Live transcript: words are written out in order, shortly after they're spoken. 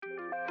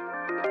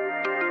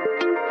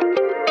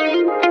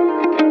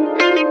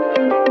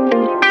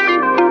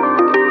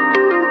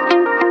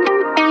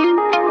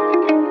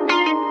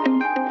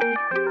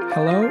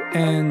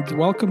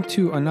welcome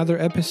to another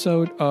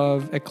episode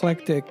of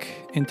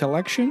Eclectic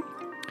Intellection.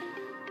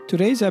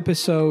 Today's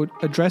episode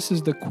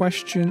addresses the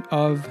question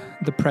of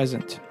the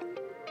present.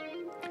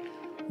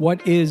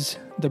 What is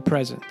the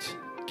present?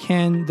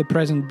 Can the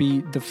present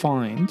be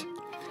defined?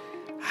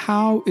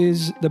 How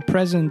is the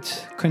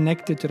present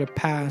connected to the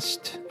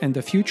past and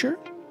the future?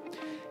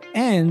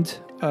 And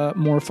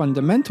more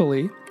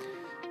fundamentally,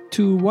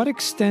 to what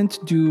extent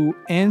do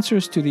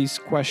answers to these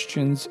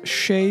questions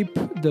shape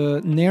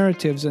the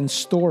narratives and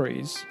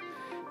stories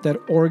that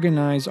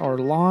organize our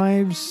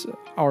lives,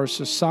 our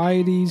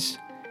societies,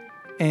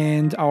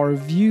 and our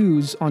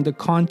views on the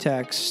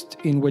context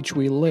in which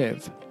we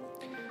live?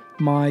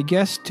 My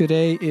guest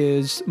today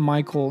is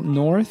Michael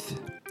North,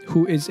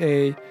 who is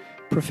a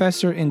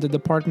professor in the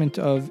Department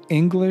of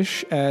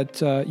English at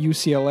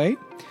UCLA.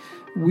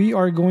 We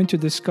are going to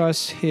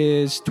discuss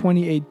his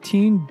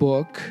 2018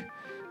 book,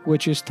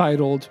 which is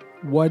titled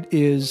What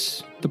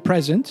is the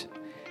Present?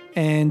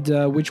 And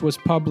which was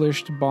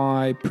published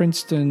by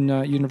Princeton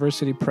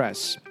University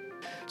Press.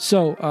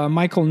 So,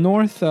 Michael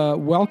North,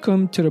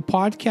 welcome to the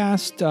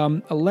podcast.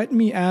 Let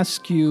me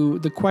ask you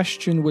the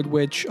question with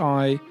which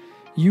I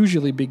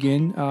usually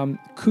begin.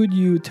 Could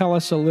you tell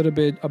us a little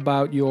bit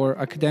about your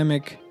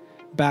academic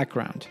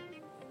background?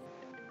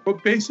 Well,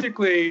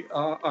 basically,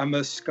 I'm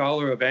a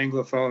scholar of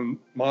Anglophone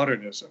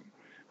modernism,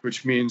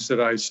 which means that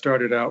I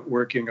started out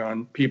working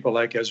on people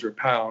like Ezra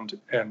Pound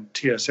and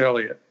T.S.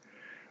 Eliot.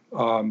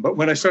 But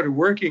when I started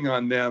working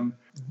on them,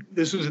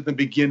 this was at the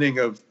beginning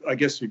of, I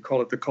guess you'd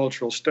call it the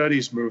cultural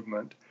studies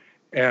movement.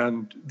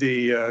 And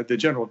the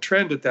general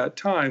trend at that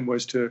time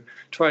was to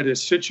try to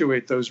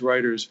situate those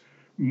writers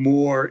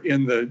more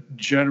in the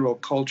general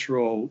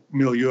cultural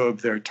milieu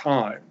of their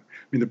time.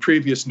 I mean, the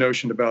previous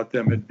notion about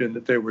them had been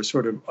that they were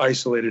sort of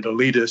isolated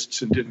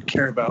elitists and didn't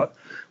care about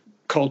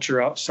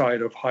culture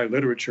outside of high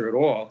literature at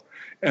all.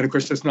 And of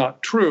course, that's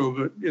not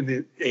true, but in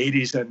the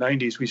 80s and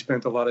 90s, we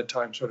spent a lot of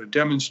time sort of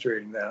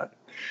demonstrating that.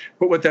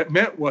 But what that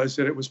meant was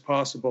that it was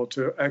possible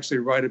to actually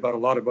write about a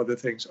lot of other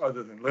things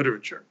other than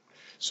literature.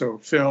 So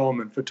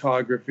film and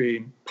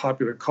photography,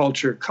 popular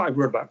culture. I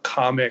wrote about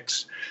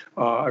comics.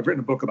 I've written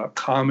a book about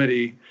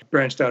comedy,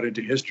 branched out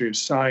into history of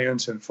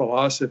science and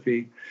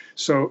philosophy.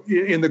 So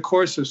in the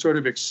course of sort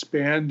of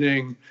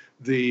expanding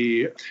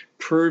the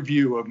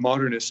purview of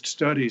modernist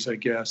studies, I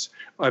guess,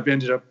 I've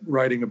ended up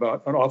writing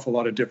about an awful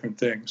lot of different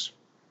things.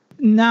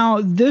 Now,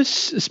 this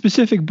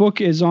specific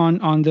book is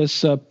on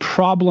this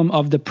problem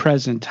of the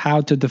present,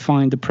 how to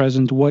define the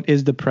present, what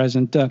is the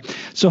present.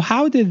 So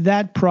how did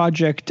that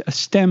project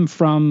stem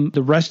from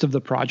the rest of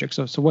the project?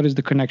 So what is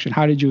the connection?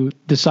 How did you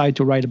decide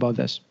to write about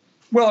this?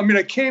 Well, I mean,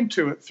 I came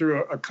to it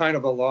through a kind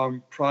of a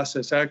long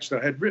process.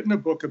 Actually, I had written a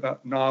book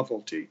about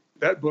novelty.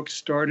 That book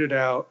started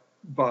out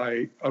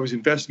I was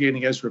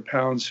investigating Ezra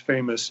Pound's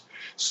famous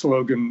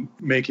slogan,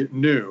 "Make it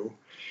new."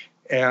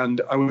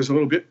 And I was a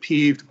little bit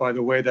peeved by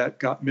the way that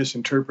got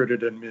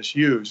misinterpreted and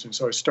misused. And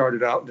so I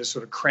started out in this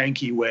sort of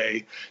cranky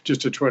way just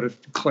to try to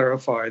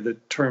clarify the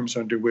terms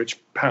under which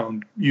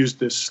Pound used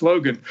this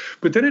slogan.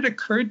 But then it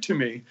occurred to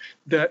me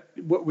that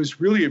what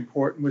was really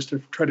important was to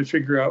try to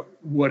figure out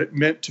what it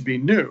meant to be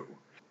new.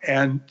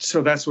 And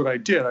so that's what I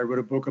did. I wrote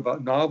a book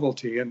about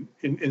novelty. And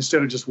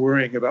instead of just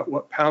worrying about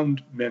what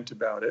Pound meant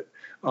about it,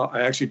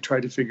 I actually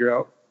tried to figure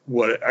out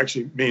what it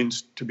actually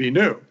means to be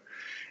new.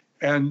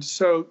 And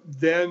so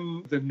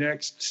then the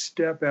next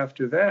step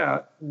after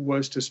that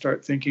was to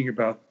start thinking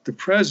about the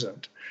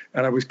present.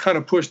 And I was kind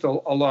of pushed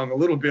along a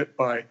little bit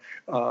by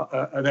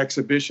an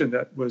exhibition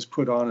that was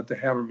put on at the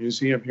Hammer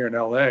Museum here in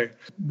LA,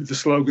 the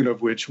slogan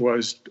of which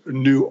was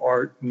 "New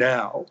Art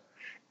Now."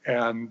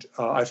 And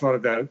I thought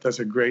of that as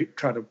a great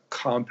kind of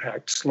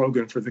compact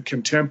slogan for the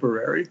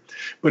contemporary.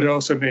 But it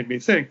also made me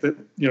think that,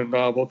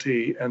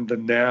 novelty and the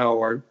now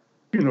are,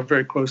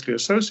 very closely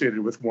associated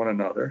with one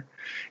another.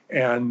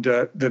 And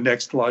the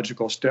next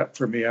logical step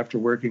for me after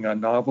working on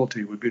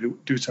novelty would be to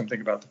do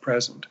something about the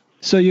present.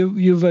 So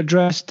you've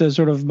addressed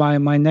sort of my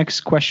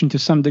next question to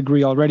some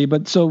degree already.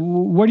 But so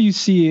what do you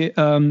see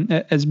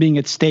as being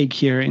at stake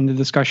here in the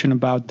discussion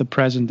about the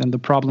present and the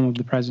problem of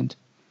the present?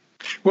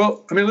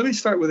 Well, I mean, let me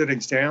start with an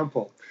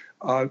example.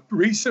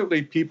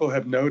 Recently, people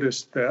have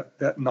noticed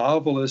that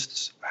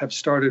novelists have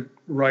started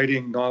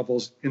writing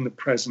novels in the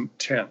present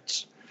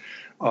tense.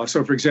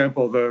 So, for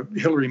example, the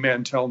Hilary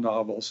Mantel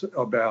novels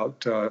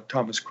about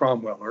Thomas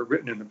Cromwell are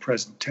written in the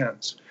present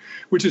tense,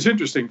 which is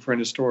interesting for an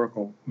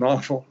historical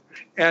novel.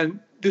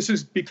 And this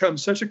has become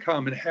such a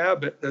common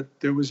habit that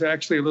there was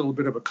actually a little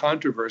bit of a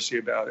controversy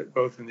about it,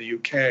 both in the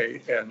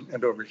UK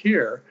and over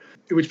here,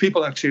 in which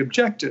people actually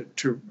objected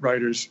to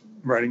writers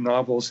writing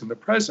novels in the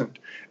present,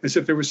 as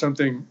if there was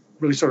something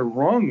really sort of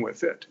wrong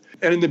with it.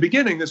 And in the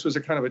beginning, this was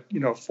a kind of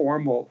a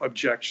formal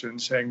objection,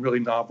 saying really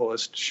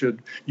novelists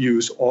should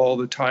use all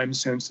the time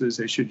senses.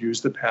 They should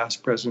use the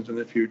past, present, and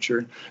the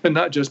future, and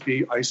not just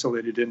be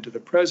isolated into the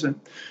present.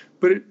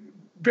 But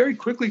very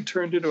quickly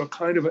turned into a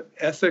kind of an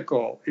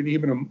ethical and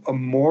even a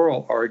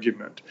moral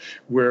argument,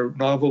 where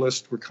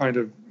novelists were kind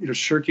of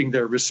shirking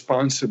their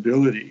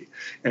responsibility,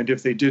 and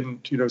if they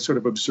didn't sort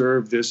of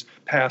observe this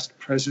past,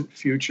 present,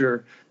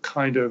 future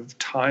kind of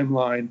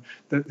timeline,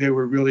 that they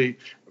were really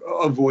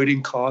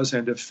avoiding cause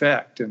and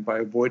effect, and by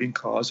avoiding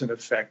cause and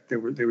effect, they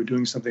were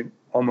doing something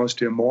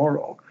almost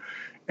immoral.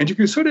 And you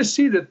can sort of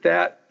see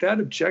that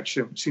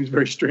objection, which seems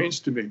very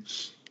strange to me,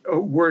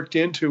 worked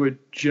into a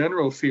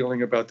general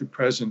feeling about the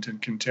present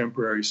and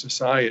contemporary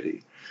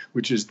society,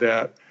 which is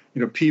that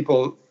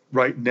people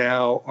right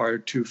now are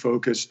too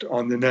focused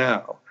on the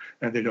now,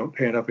 and they don't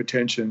pay enough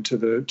attention to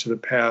the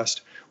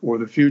past or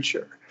the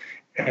future.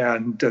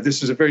 And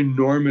this is a very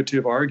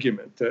normative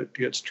argument that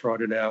gets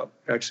trotted out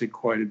actually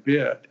quite a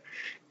bit.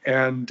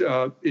 And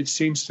it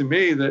seems to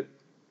me that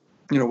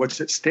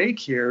what's at stake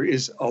here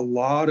is a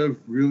lot of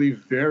really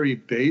very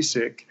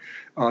basic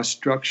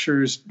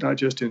structures, not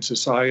just in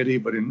society,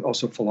 but in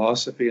also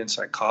philosophy and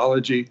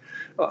psychology.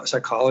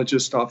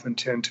 Psychologists often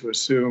tend to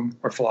assume,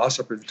 or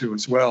philosophers do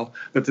as well,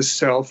 that the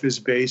self is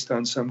based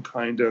on some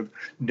kind of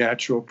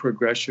natural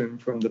progression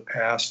from the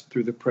past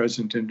through the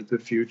present into the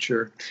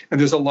future. And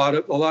there's a lot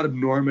of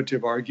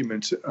normative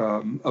arguments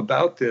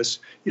about this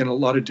in a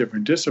lot of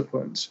different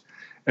disciplines.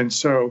 And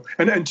so,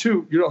 and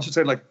two, you'd also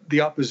say like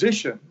the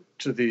opposition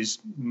to these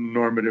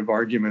normative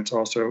arguments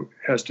also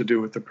has to do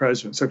with the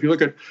present. So if you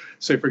look at,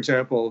 say, for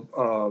example,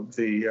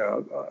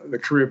 the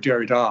career of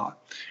Derrida, I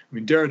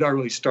mean, Derrida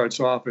really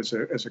starts off as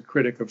a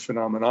critic of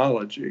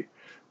phenomenology,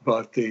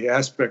 but the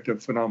aspect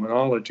of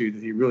phenomenology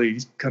that he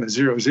really kind of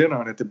zeroes in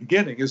on at the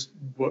beginning is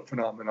what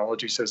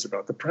phenomenology says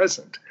about the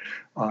present.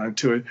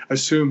 To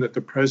assume that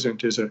the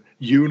present is a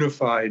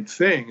unified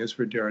thing is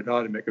for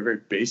Derrida to make a very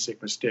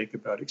basic mistake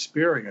about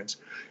experience.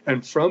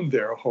 And from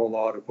there, a whole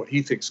lot of what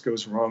he thinks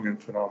goes wrong in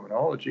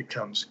phenomenology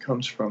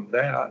comes from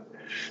that.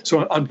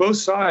 So on both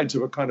sides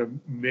of a kind of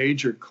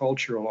major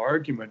cultural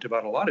argument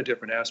about a lot of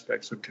different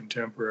aspects of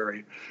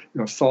contemporary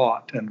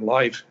thought and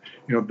life,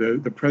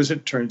 the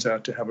present turns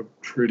out to have a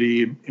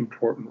pretty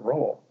important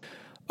role.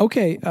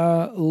 Okay,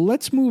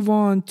 let's move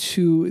on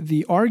to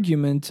the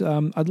argument.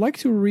 I'd like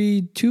to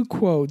read two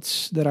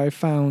quotes that I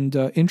found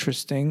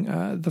interesting.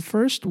 The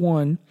first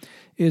one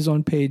is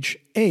on page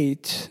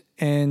 8,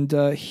 and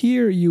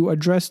here you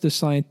address the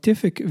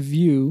scientific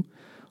view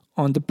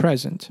on the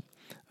present.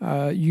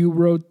 You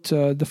wrote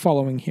the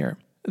following here.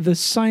 The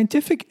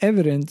scientific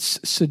evidence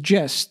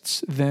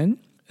suggests, then,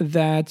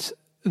 that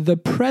the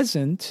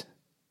present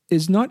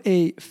is not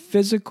a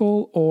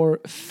physical or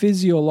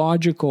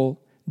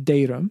physiological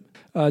datum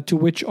to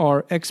which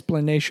our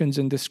explanations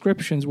and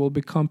descriptions will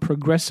become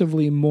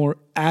progressively more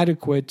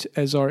adequate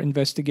as our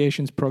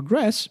investigations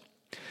progress,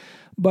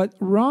 but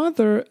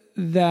rather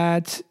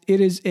that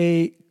it is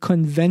a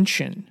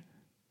convention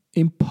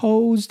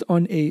imposed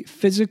on a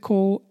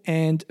physical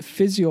and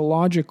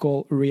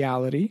physiological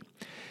reality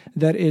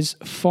that is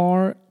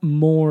far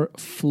more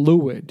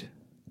fluid.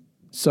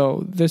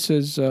 So this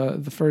is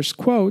the first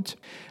quote.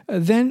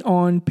 Then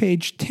on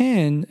page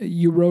 10,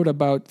 you wrote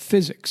about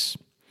physics.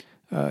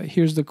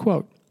 Here's the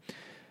quote.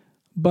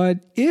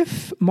 But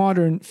if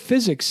modern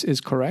physics is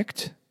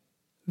correct,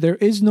 there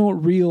is no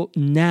real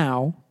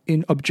now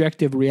in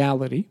objective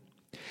reality.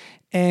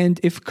 And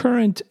if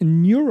current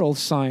neural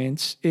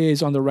science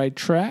is on the right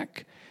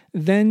track,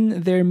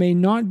 then there may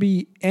not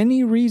be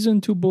any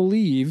reason to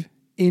believe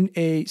in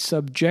a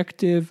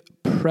subjective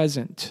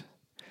present.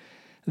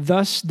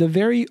 Thus, the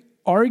very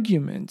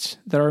arguments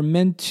that are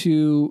meant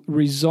to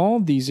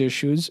resolve these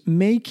issues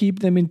may keep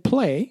them in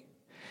play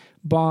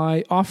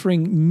by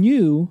offering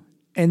new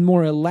and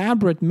more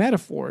elaborate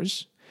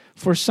metaphors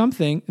for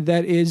something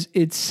that is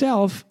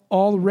itself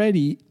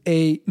already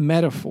a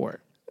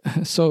metaphor.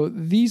 So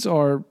these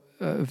are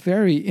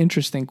very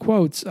interesting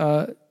quotes.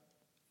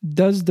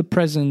 Does the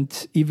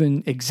present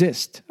even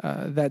exist?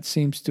 That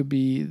seems to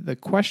be the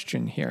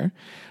question here.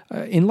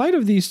 In light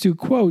of these two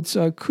quotes,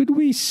 could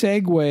we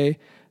segue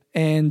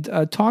and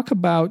talk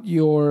about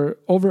your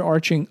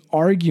overarching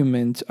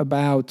argument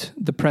about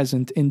the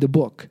present in the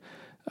book?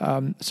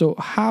 So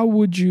how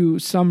would you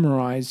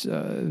summarize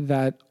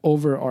that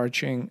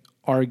overarching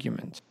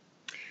argument?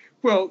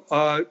 Well,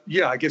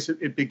 I guess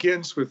it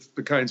begins with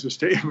the kinds of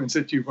statements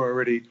that you've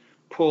already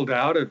pulled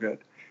out of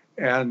it.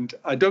 And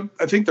I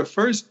think the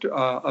first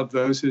of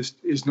those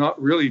is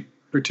not really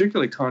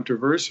particularly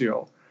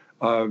controversial.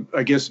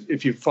 I guess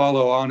if you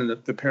follow on in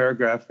the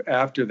paragraph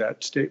after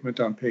that statement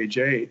on page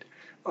 8,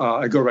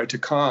 I go right to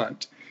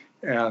Kant.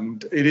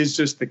 And it is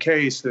just the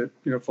case that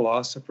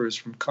philosophers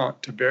from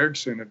Kant to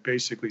Bergson have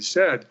basically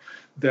said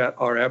that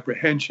our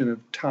apprehension of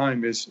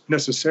time is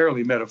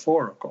necessarily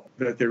metaphorical,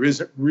 that there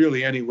isn't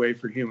really any way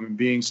for human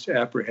beings to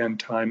apprehend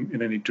time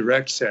in any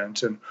direct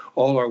sense, and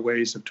all our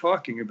ways of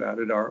talking about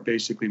it are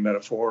basically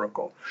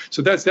metaphorical.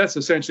 So that's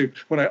essentially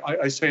when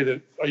I say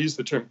that I use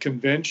the term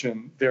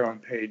convention there on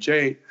page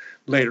 8.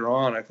 Later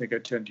on, I think I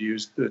tend to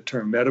use the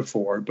term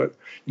metaphor, but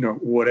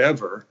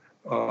whatever.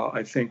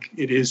 I think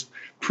it is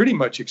pretty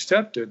much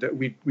accepted that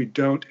we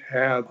don't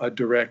have a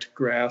direct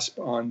grasp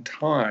on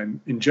time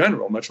in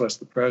general, much less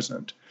the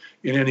present,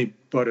 in any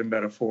but a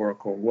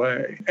metaphorical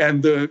way.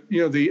 And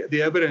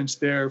the evidence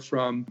there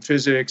from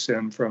physics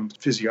and from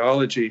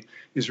physiology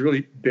is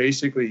really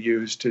basically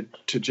used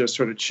to just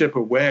sort of chip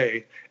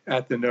away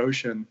at the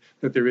notion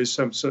that there is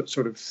some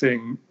sort of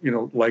thing,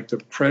 like the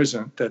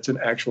present, that's an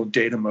actual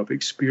datum of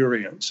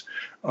experience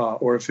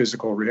or a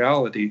physical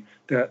reality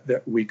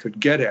that we could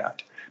get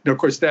at. Now, of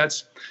course,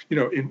 that's,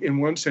 in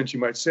one sense, you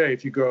might say,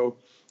 if you go,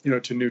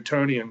 to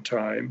Newtonian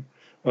time,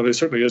 there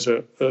certainly is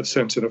a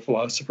sense in a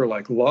philosopher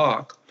like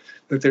Locke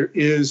that there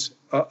is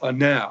a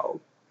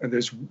now, and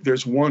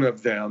there's one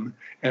of them,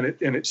 and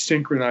it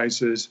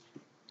synchronizes,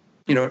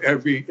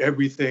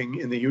 everything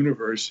in the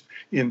universe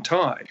in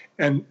time,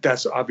 and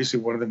that's obviously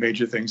one of the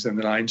major things then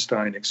that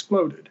Einstein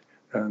exploded.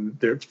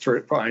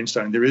 For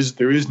Einstein, there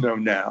is no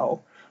now.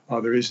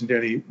 There isn't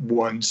any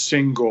one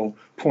single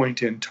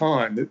point in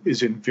time that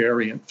is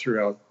invariant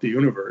throughout the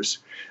universe.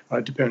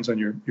 It depends on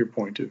your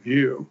point of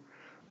view.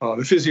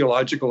 The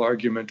physiological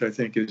argument, I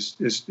think, is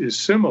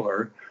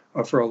similar.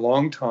 For a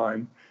long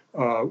time,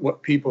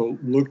 what people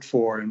looked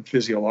for in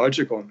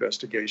physiological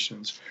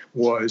investigations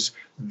was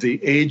the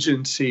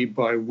agency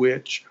by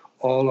which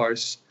all our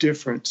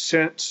different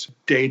sense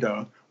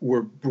data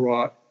were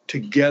brought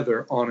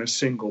together on a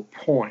single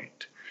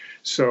point.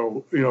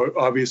 So,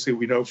 obviously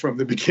we know from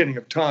the beginning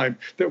of time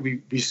that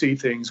we see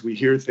things, we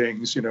hear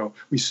things,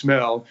 we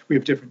smell, we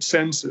have different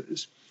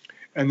senses.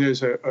 And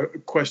there's a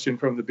question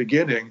from the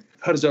beginning,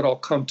 how does that all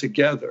come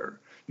together,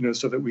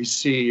 so that we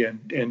see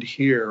and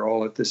hear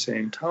all at the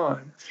same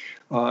time?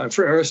 And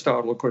for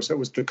Aristotle, of course, that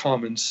was the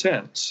common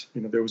sense.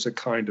 There was a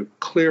kind of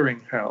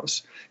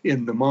clearinghouse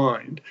in the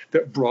mind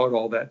that brought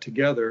all that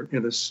together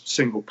in a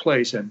single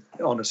place and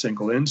on a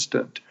single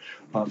instant.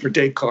 For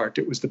Descartes,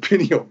 it was the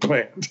pineal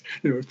gland.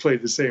 It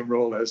played the same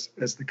role as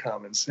the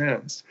common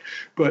sense.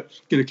 But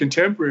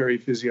contemporary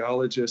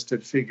physiologists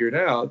have figured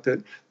out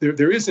that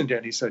there isn't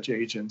any such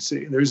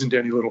agency. There isn't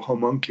any little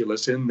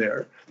homunculus in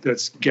there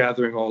that's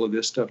gathering all of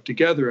this stuff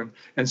together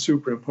and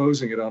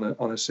superimposing it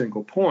on a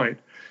single point.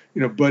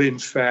 But in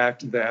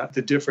fact, that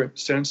the different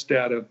sense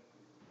data,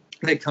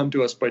 they come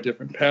to us by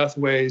different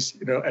pathways,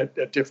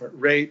 at different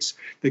rates.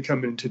 They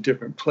come into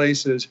different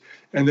places,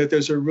 and that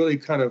there's a really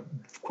kind of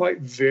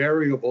quite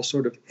variable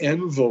sort of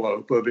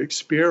envelope of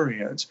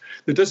experience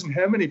that doesn't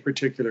have any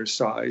particular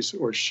size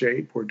or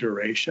shape or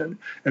duration,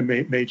 and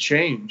may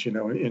change,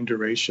 in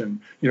duration,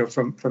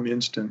 from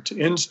instant to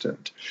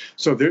instant.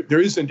 So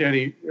there isn't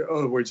any, in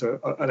other words,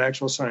 an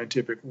actual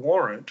scientific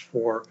warrant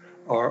for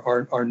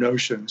our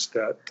notions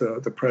that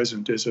the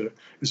present is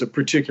a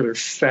particular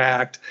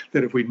fact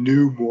that if we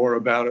knew more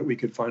about it, we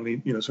could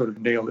finally, sort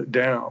of nail it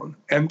down.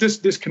 And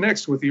this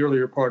connects with the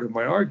earlier part of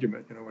my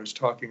argument. I was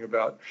talking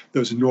about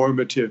those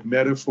normative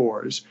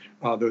metaphors,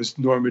 those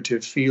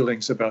normative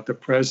feelings about the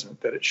present,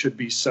 that it should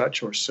be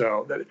such or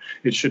so, that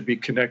it should be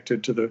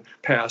connected to the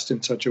past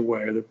in such a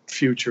way, or the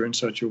future in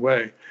such a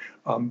way.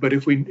 But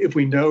if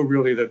we know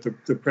really that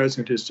the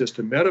present is just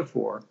a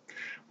metaphor,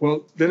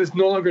 well, then it's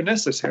no longer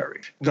necessary.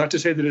 Not to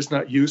say that it's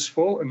not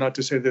useful, and not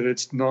to say that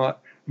it's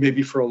not,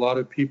 maybe for a lot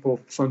of people,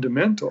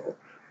 fundamental,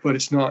 but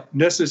it's not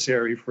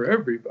necessary for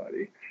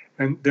everybody.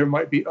 And there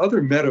might be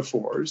other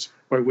metaphors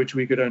by which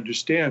we could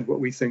understand what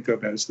we think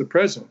of as the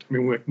present. I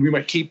mean, we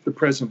might keep the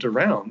present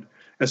around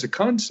as a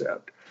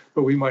concept,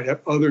 but we might have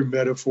other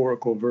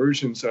metaphorical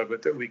versions of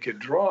it that we could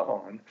draw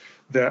on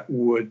that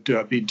would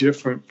be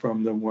different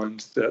from the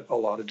ones that a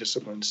lot of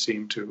disciplines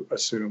seem to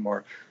assume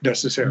are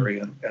necessary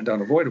and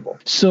unavoidable.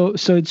 So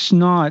it's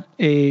not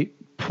a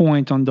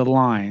point on the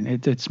line.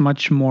 It's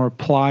much more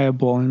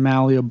pliable and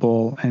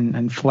malleable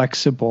and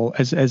flexible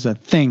as a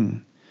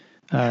thing.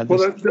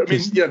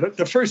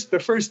 The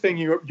first thing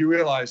you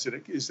realize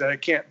is that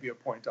it can't be a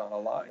point on a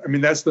line. I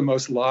mean, that's the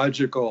most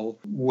logical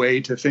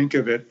way to think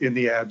of it in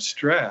the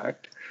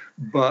abstract.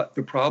 But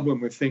the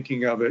problem with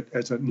thinking of it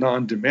as a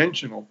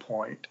non-dimensional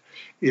point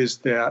is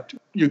that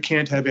you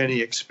can't have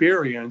any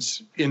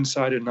experience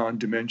inside a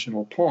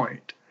non-dimensional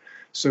point.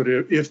 So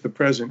if the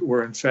present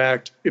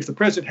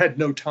had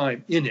no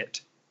time in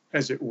it,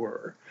 as it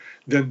were,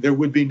 then there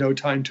would be no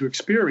time to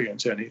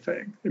experience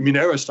anything. I mean,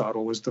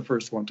 Aristotle was the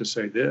first one to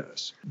say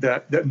this,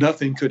 that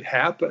nothing could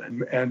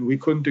happen and we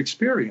couldn't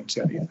experience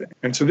anything.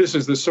 And so this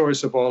is the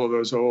source of all of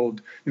those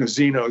old,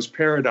 Zeno's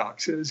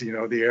paradoxes,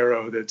 the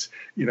arrow that's,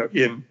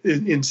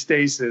 in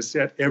stasis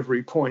at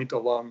every point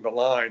along the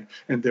line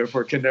and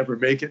therefore can never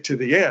make it to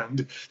the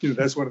end.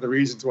 That's one of the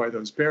reasons why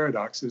those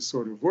paradoxes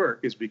sort of work,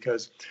 is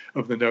because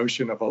of the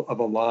notion of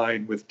a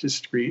line with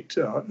discrete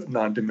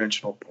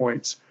non-dimensional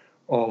points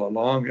all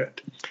along it.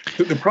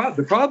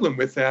 The problem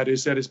with that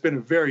is that it's been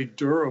a very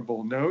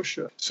durable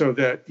notion, so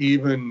that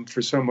even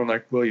for someone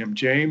like William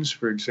James,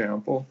 for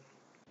example,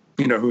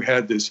 who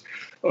had this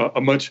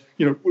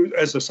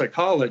as a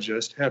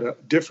psychologist, had a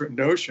different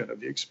notion of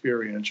the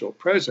experiential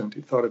present.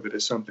 He thought of it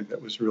as something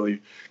that was really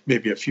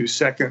maybe a few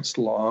seconds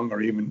long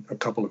or even a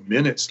couple of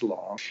minutes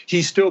long.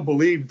 He still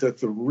believed that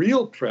the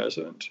real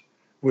present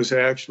was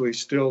actually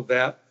still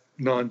that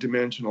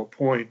non-dimensional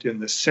point in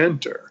the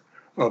center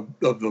of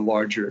the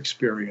larger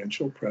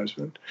experiential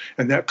present.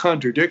 And that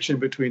contradiction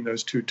between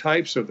those two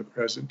types of the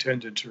present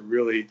tended to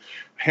really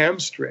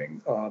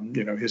hamstring,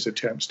 his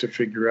attempts to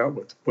figure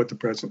out what the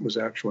present was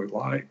actually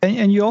like.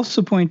 And you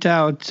also point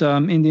out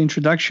in the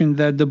introduction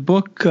that the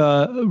book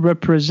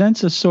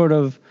represents a sort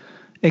of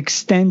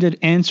extended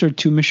answer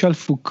to Michel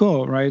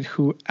Foucault, right,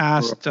 who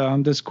asked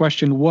this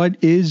question, what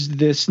is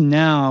this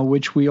now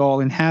which we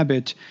all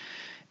inhabit,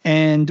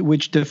 and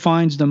which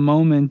defines the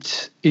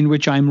moment in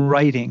which I'm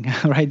writing,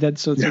 right?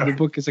 So the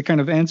book is a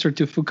kind of answer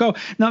to Foucault.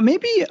 Now,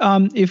 maybe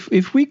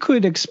if we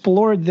could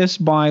explore this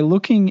by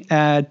looking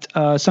at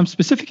some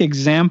specific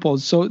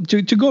examples. So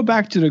to go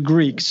back to the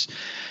Greeks,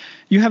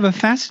 you have a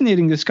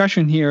fascinating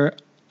discussion here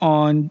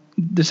on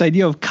this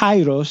idea of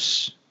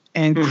kairos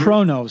and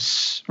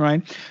chronos,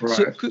 right?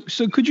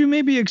 So could you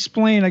maybe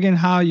explain again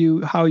how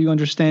you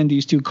understand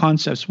these two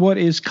concepts? What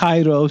is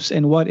kairos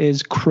and what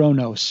is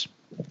chronos?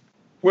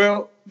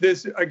 Well,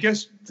 I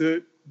guess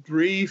the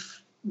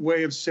brief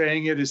way of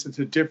saying it is that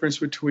the difference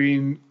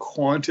between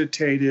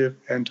quantitative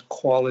and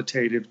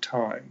qualitative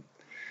time,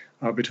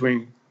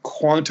 between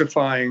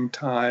quantifying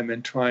time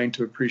and trying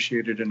to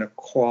appreciate it in a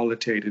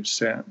qualitative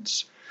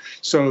sense.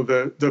 So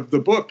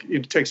the book,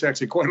 it takes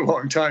actually quite a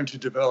long time to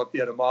develop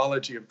the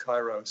etymology of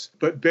kairos.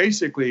 But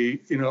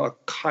basically, a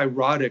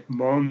kairotic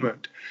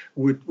moment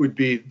would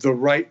be the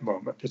right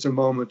moment. It's a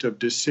moment of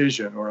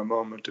decision or a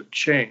moment of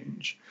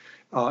change.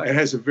 It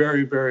has a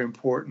very, very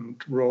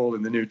important role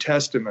in the New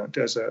Testament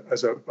as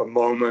a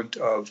moment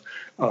of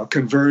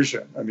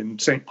conversion. I mean,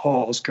 St.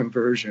 Paul's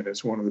conversion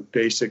is one of the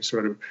basic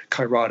sort of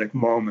kairotic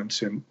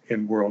moments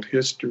in world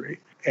history.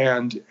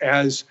 And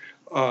as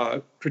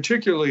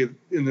particularly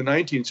in the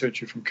 19th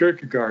century, from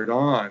Kierkegaard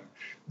on,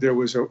 there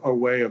was a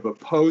way of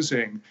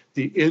opposing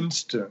the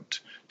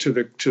instant to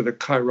the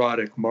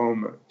kairotic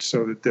moment,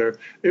 so that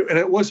and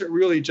it wasn't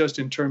really just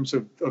in terms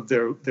of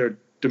their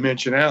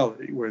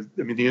dimensionality, where,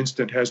 the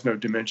instant has no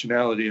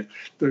dimensionality.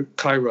 The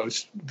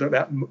kairos,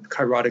 that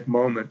kairotic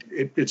moment,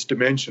 it's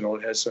dimensional,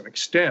 it has some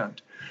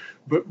extent.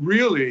 But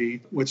really,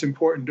 what's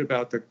important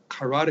about the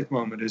kairotic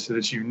moment is that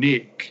it's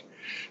unique.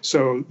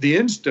 So the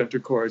instant,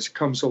 of course,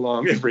 comes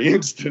along every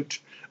instant.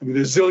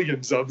 There's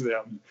zillions of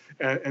them,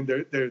 and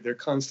they're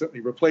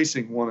constantly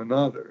replacing one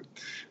another.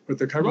 But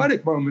the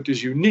kairotic moment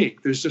is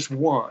unique. There's just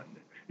one.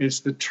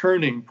 It's the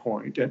turning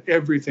point, and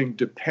everything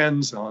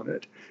depends on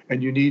it,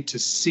 and you need to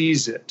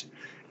seize it.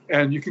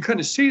 And you can kind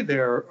of see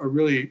there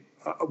really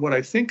what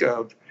I think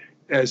of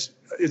as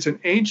it's an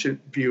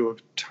ancient view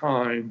of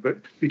time, but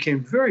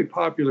became very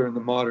popular in the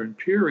modern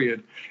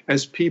period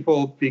as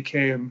people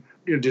became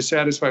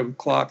dissatisfied with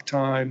clock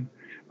time.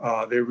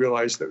 They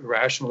realized that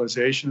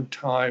rationalization of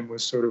time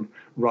was sort of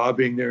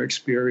robbing their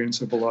experience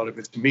of a lot of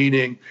its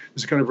meaning.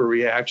 There's kind of a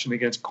reaction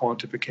against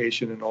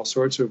quantification in all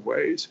sorts of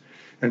ways.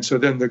 And so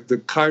then the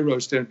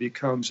kairos then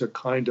becomes a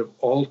kind of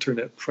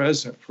alternate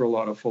present for a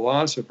lot of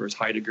philosophers.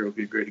 Heidegger would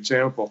be a great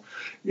example.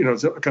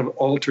 It's a kind of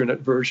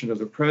alternate version of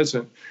the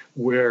present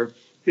where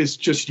it's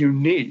just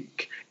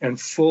unique and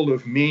full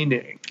of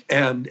meaning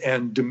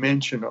and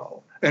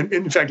dimensional. And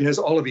in fact, it has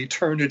all of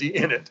eternity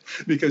in it,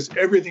 because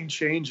everything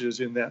changes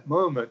in that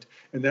moment.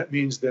 And that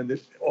means then that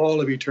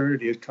all of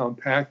eternity is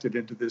compacted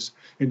into this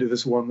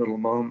one little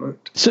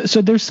moment.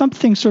 So there's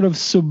something sort of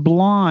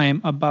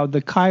sublime about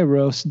the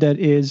kairos that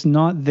is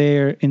not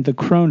there in the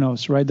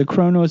chronos, right? The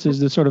chronos is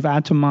the sort of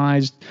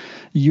atomized,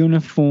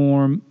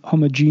 uniform,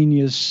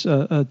 homogeneous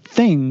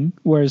thing,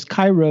 whereas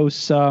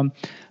kairos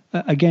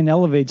again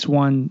elevates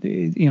one.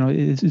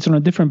 It's on a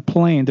different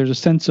plane. There's a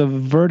sense of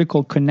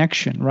vertical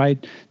connection,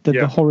 right, that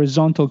the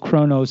horizontal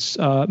chronos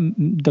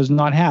does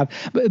not have.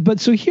 But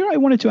so here I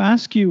wanted to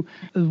ask you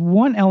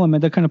one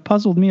element that kind of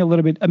puzzled me a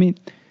little bit.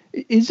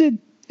 Is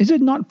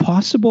it not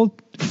possible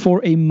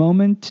for a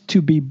moment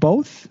to be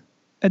both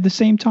at the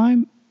same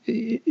time?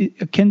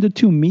 Can the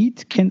two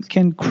meet?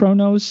 Can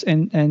chronos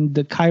and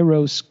the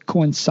kairos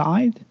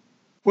coincide?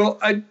 Well,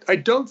 I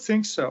don't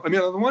think so. On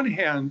the one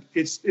hand,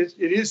 it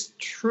is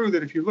true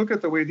that if you look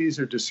at the way these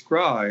are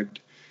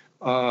described,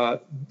 a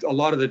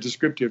lot of the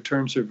descriptive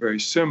terms are very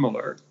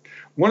similar.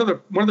 One of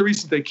the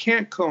reasons they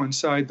can't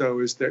coincide, though,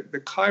 is that the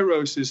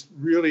kairos is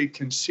really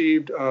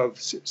conceived of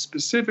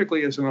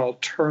specifically as an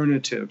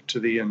alternative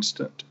to the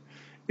instant.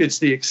 It's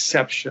the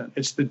exception.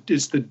 It's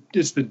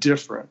the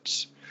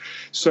difference.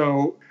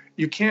 So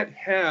you can't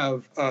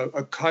have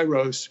a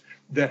kairos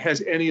that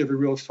has any of the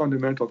real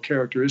fundamental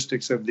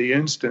characteristics of the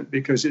instant,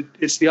 because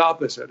it's the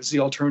opposite. It's the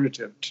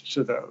alternative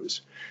to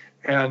those.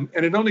 And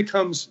it only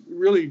comes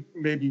really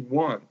maybe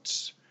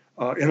once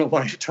in a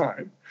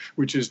lifetime,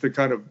 which is the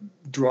kind of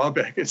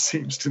drawback, it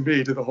seems to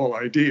me, to the whole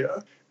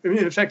idea.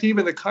 In fact,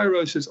 even the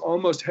kairos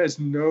almost has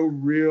no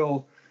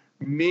real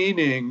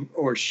meaning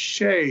or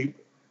shape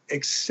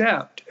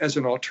except as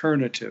an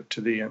alternative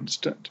to the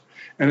instant.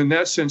 And in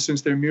that sense,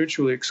 since they're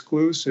mutually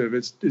exclusive,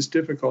 it's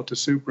difficult to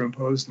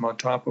superimpose them on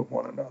top of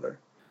one another.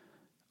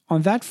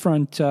 On that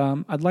front,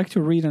 I'd like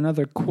to read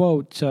another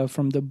quote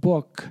from the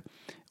book,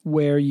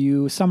 where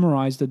you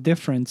summarize the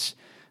difference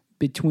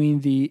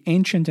between the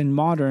ancient and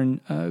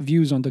modern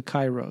views on the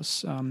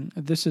kairos.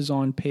 This is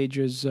on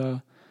pages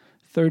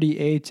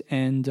 38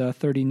 and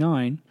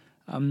 39.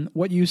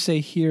 What you say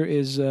here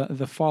is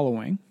the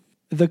following.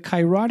 The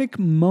kairotic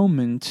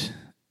moment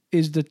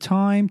is the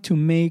time to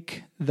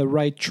make the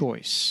right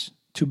choice,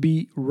 to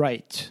be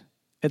right,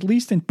 at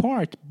least in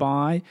part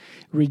by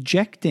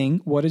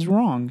rejecting what is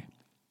wrong.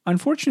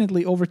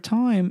 Unfortunately, over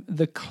time,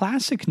 the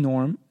classic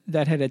norm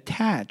that had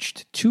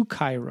attached to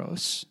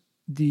kairos,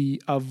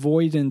 the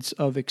avoidance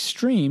of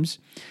extremes,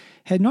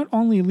 had not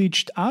only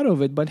leached out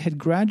of it, but had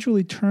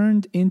gradually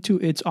turned into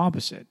its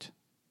opposite.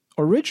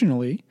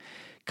 Originally,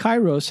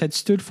 kairos had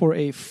stood for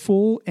a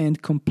full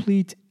and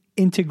complete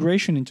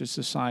integration into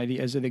society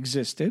as it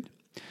existed.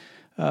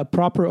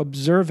 Proper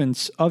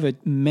observance of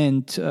it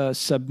meant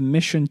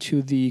submission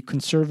to the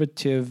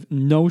conservative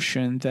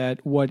notion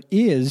that what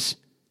is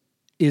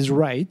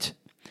right.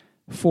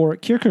 For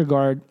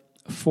Kierkegaard,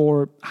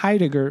 for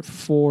Heidegger,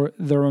 for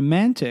the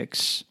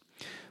Romantics,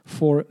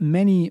 for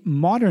many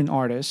modern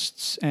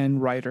artists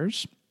and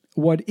writers,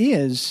 what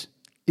is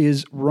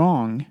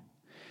wrong.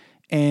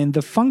 And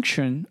the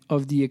function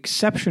of the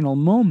exceptional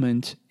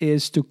moment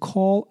is to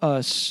call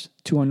us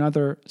to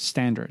another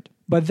standard.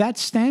 But that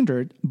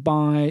standard,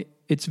 by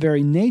its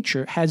very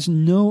nature, has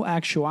no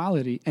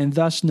actuality and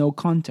thus no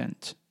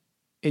content.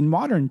 In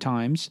modern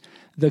times,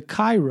 the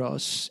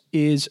kairos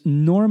is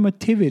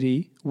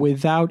normativity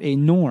without a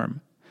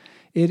norm.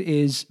 It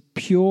is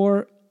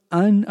pure,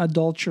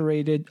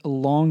 unadulterated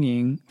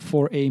longing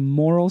for a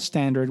moral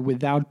standard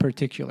without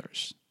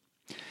particulars.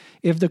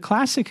 If the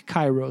classic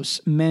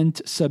kairos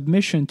meant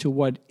submission to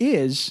what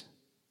is,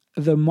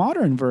 the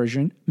modern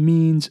version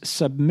means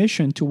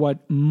submission to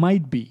what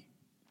might be.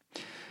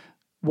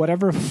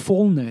 Whatever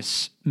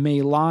fullness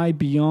may lie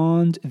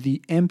beyond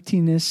the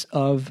emptiness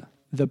of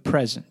the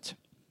present.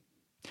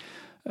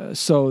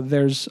 So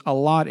there's a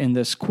lot in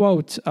this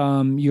quote.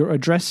 You're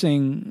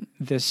addressing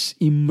this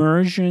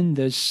immersion,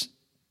 this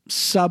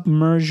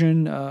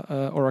submersion,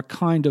 or a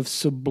kind of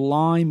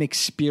sublime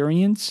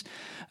experience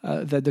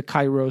that the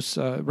kairos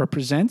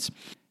represents.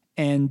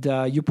 And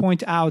you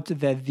point out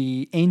that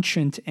the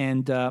ancient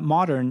and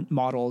modern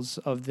models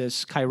of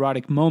this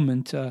kairotic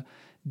moment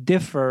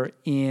differ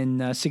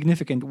in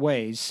significant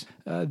ways.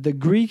 The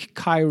Greek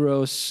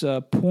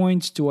kairos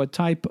points to a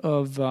type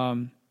of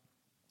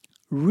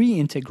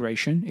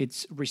reintegration.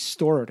 It's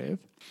restorative.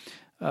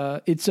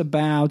 It's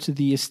about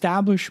the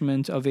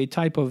establishment of a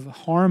type of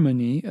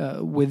harmony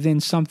within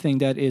something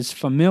that is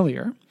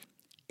familiar.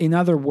 In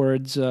other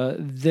words,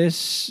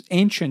 this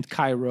ancient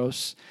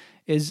kairos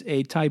is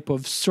a type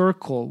of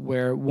circle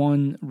where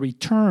one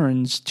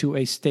returns to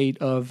a state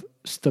of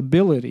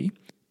stability.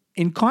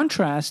 In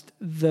contrast,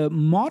 the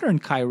modern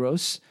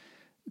kairos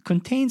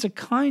contains a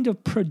kind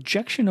of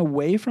projection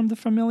away from the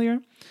familiar.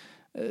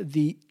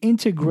 The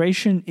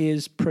integration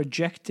is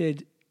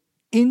projected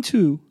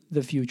into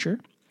the future.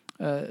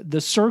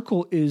 The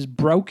circle is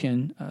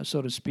broken,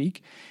 so to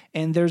speak,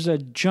 and there's a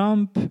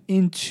jump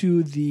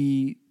into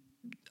the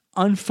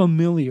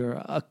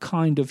unfamiliar, a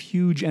kind of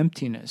huge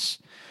emptiness.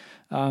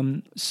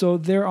 So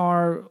there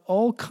are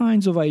all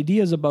kinds of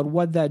ideas about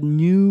what that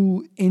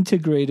new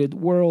integrated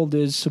world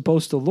is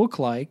supposed to look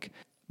like.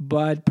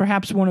 But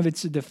perhaps one of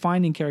its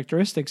defining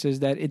characteristics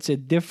is that it's a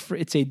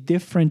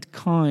different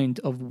kind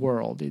of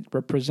world. It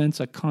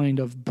represents a kind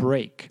of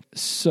break.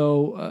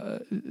 So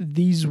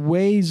these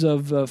ways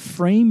of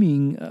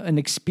framing an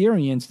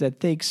experience that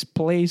takes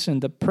place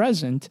in the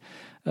present,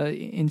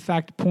 in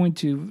fact, point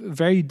to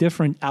very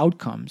different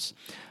outcomes.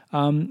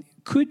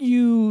 Could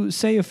you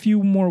say a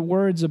few more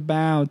words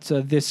about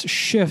this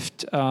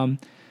shift that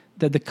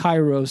the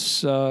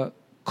kairos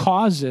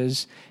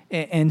causes,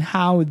 and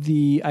how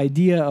the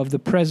idea of the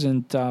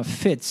present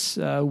fits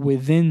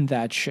within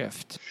that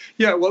shift?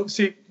 Yeah, well,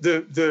 see,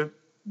 the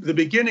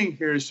beginning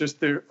here is just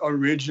the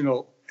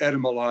original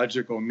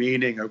etymological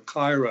meaning of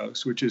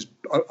kairos, which is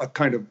a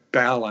kind of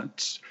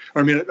balance.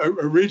 I mean,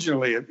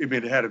 originally,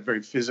 it had a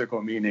very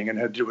physical meaning and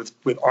had to do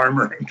with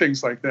armor and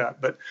things like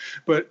that.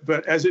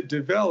 But as it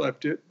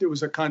developed, there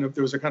was a kind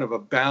of a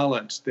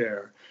balance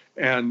there.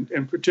 And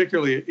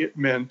particularly, it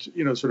meant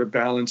sort of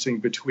balancing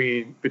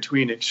between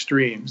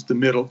extremes, the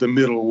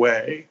middle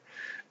way,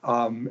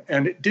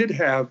 and it did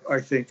have, I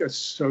think, a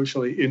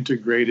socially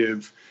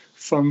integrative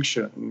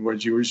function, where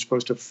you were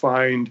supposed to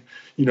find,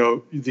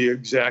 the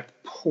exact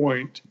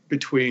point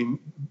between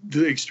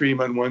the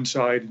extreme on one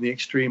side and the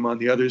extreme on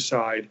the other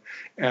side,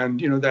 and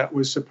that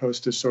was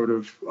supposed to sort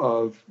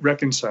of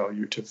reconcile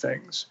you to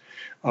things.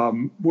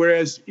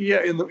 Whereas,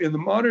 in the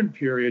modern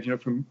period,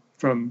 from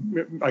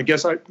I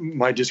guess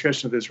my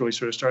discussion of this really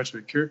sort of starts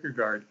with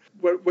Kierkegaard.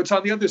 What's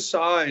on the other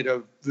side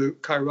of the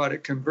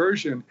kairotic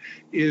conversion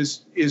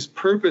is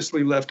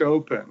purposely left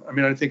open. I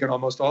mean, I think in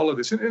almost all of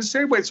this, in the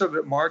same way sort of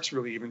that Marx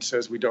really even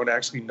says we don't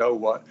actually know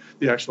what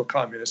the actual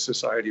communist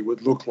society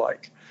would look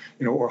like,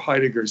 or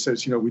Heidegger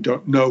says, we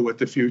don't know what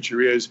the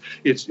future is.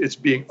 It's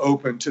being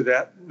open to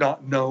that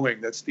not knowing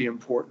that's the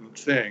important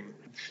thing.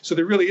 So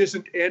there really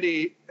isn't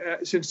any,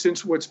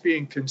 since what's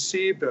being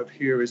conceived of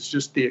here is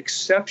just the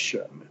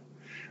exception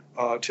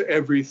to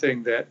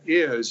everything that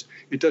is,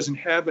 it doesn't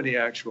have any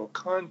actual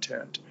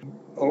content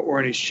or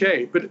any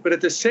shape. But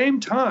at the same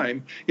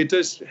time, it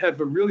does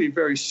have a really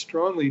very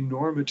strongly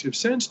normative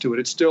sense to it.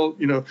 It's still,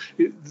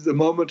 the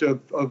moment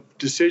of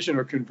decision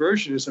or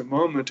conversion is a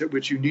moment at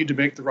which you need to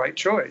make the right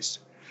choice.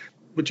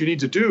 What you need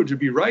to do to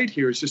be right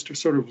here is just to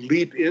sort of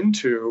leap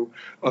into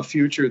a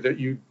future that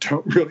you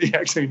don't really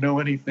actually know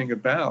anything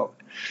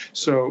about.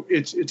 So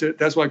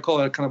that's why I call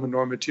it kind of a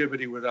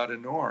normativity without a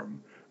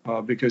norm.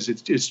 Because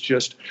it's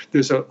just,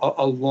 there's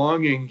a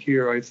longing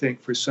here, I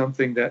think, for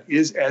something that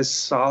is as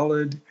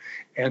solid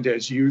and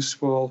as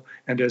useful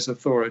and as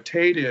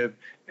authoritative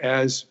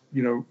as,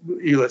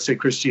 let's say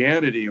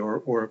Christianity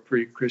or a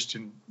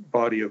pre-Christian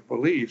body of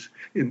belief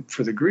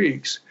for the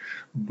Greeks,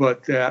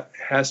 but that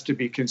has to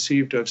be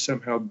conceived of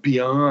somehow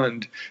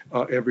beyond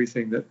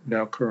everything that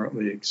now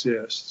currently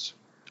exists.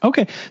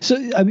 Okay, so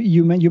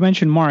you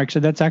mentioned Marx, so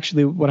that's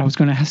actually what I was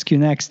going to ask you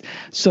next.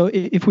 So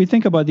if we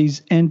think about these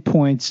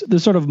endpoints, the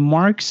sort of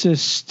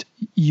Marxist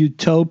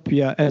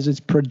utopia as it's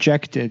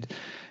projected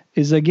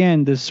is,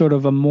 again, this sort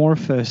of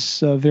amorphous,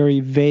 very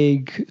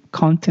vague,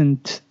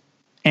 content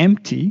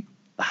empty.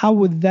 How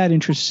would that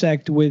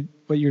intersect with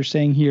what you're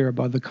saying here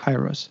about the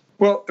kairos?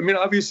 Well,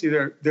 obviously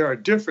there are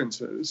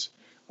differences,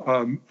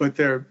 but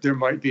there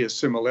might be a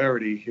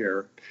similarity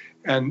here.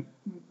 And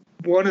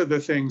one of the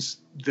things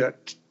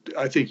that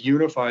I think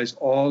unifies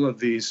all of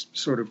these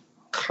sort of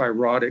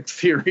kairotic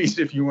theories,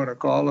 if you want to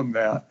call them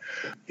that,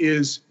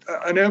 is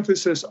an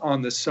emphasis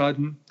on the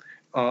sudden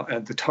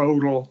and the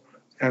total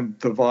and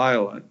the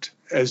violent,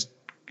 as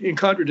in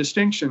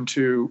contradistinction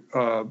to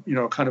a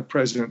kind of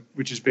present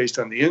which is based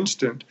on the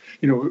instant,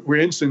 where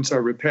instants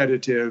are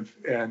repetitive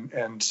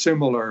and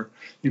similar,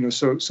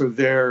 so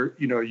there,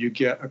 you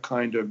get a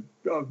kind of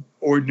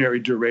ordinary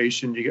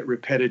duration, you get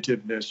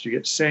repetitiveness, you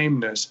get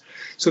sameness.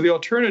 So the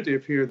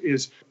alternative here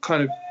is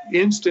kind of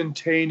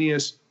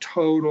instantaneous,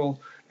 total,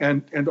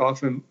 and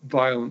often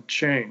violent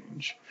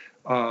change.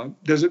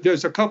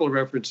 There's a couple of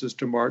references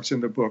to Marx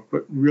in the book,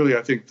 but really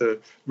I think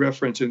the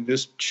reference in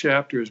this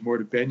chapter is more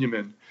to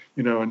Benjamin,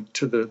 and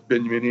to the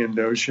Benjaminian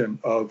notion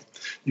of,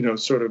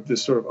 sort of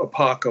this sort of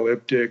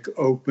apocalyptic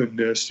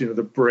openness,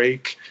 the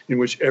break in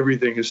which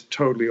everything is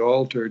totally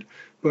altered,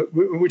 but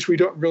in which we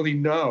don't really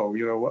know,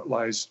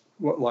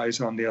 what lies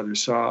on the other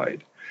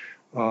side.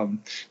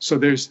 So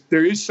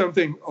there is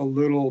something a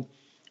little,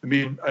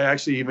 I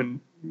actually even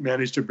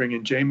managed to bring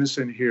in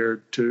Jameson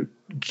here to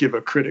give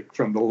a critic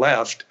from the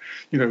left,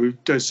 who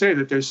does say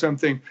that there's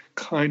something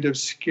kind of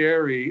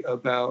scary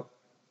about,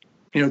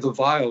 the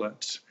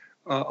violence,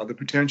 the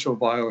potential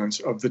violence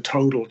of the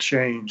total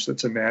change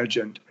that's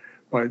imagined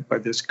by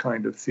this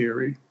kind of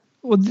theory.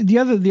 Well, the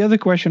other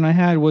question I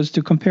had was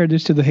to compare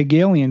this to the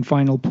Hegelian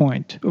final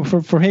point.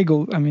 For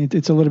Hegel,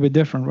 it's a little bit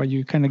different, right?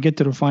 You kind of get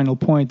to the final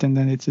point, and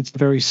then it's a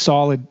very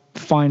solid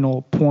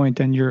final point,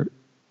 and you're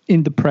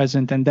in the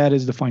present, and that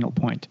is the final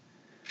point.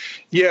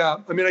 Yeah,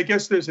 I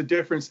guess there's a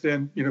difference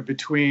then,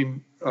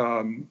 between,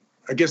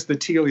 I guess the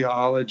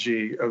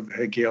teleology of the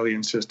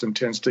Hegelian system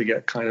tends to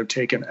get kind of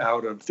taken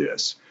out of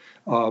this.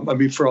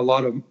 For a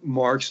lot of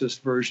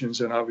Marxist versions,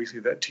 and obviously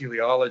that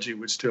teleology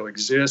would still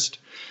exist,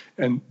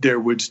 and there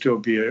would still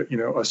be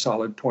a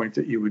solid point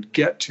that you would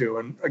get to,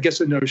 and I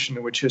guess a notion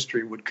in which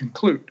history would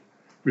conclude,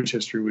 which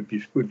history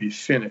would be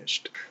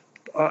finished.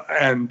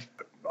 And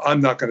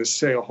I'm not going to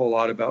say a whole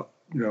lot about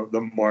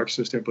the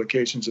Marxist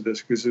implications of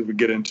this, because it would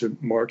get into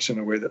Marx in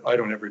a way that I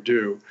don't ever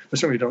do. I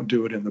certainly don't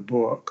do it in the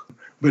book.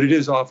 But it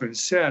is often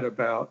said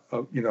about,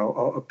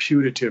 a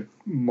putative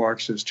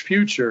Marxist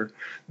future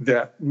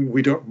that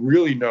we don't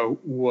really know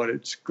what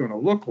it's going to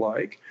look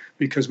like,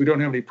 because we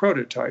don't have any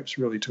prototypes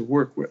really to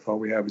work with. All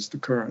we have is the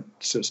current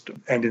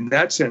system. And in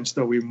that sense,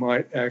 though, we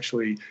might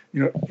actually,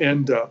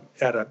 end up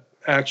at an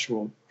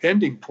actual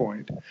ending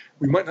point.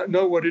 We might not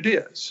know what it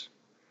is.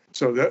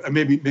 So that,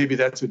 maybe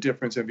that's a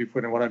difference in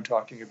between what I'm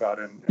talking about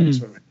and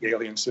sort of an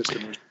alien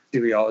system where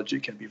teleology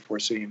can be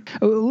foreseen.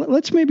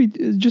 Let's maybe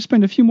just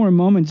spend a few more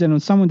moments then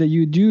on someone that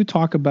you do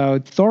talk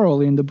about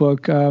thoroughly in the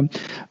book,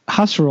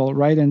 Husserl,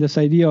 right? And this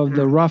idea of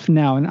the rough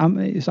now.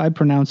 And I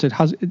pronounce it.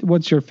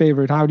 What's your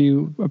favorite? How do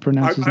you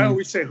pronounce his name? I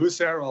always say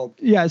Husserl.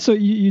 Yeah, so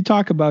you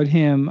talk about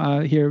him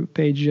here,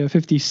 page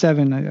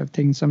 57. I've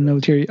taken some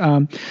notes here.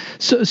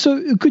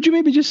 So could you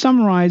maybe just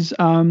summarize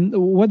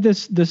what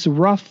this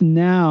rough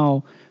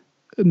now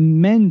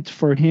meant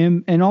for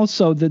him, and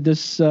also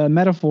this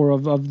metaphor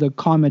of the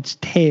comet's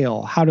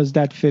tail? How does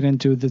that fit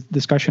into the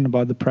discussion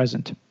about the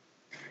present?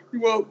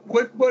 Well,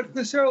 what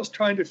Husserl's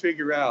trying to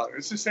figure out,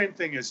 it's the same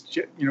thing as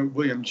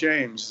William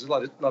James. There's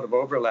a lot of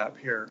overlap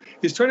here.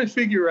 He's trying to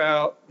figure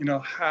out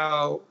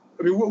how.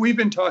 What we've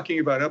been talking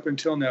about up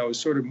until now is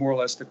sort of more or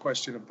less the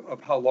question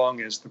of how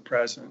long is the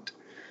present.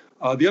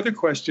 The other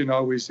question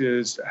always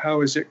is,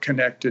 how is it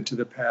connected to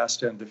the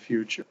past and the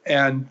future?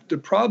 And the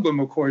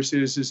problem, of course,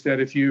 is that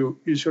if you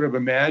sort of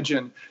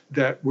imagine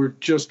that we're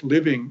just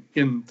living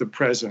in the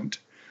present,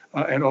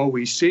 and all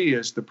we see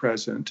is the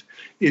present.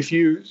 If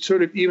you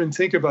sort of even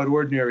think about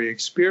ordinary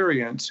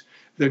experience,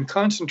 then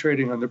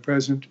concentrating on the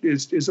present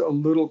is a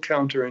little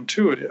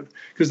counterintuitive.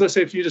 Because let's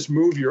say if you just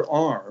move your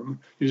arm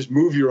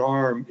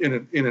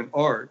in an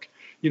arc,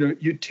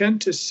 you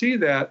tend to see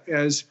that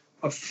as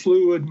a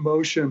fluid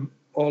motion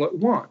all at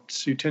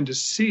once. You tend to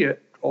see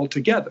it all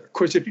together. Of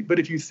course, if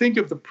you think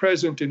of the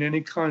present in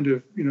any kind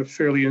of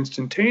fairly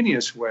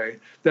instantaneous way,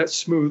 that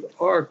smooth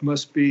arc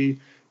must be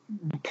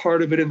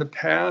part of it in the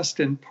past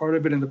and part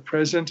of it in the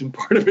present and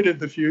part of it in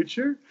the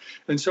future.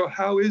 And so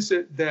how is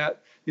it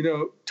that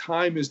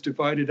time is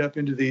divided up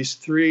into these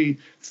three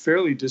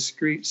fairly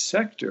discrete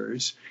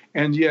sectors,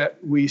 and yet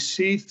we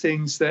see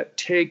things that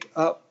take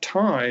up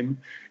time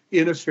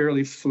in a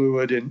fairly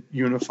fluid and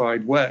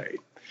unified way?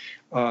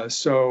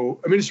 It's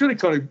really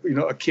kind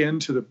of, akin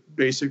to the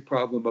basic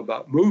problem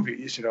about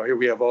movies. Here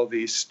we have all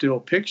these still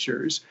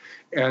pictures,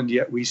 and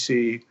yet we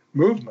see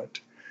movement.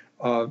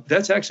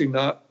 That's actually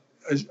not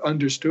as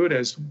understood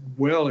as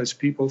well as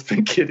people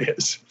think it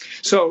is.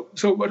 So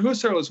what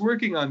Husserl is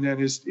working on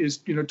then is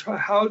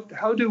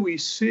how do we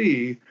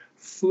see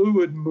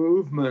fluid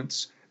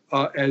movements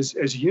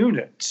as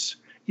units,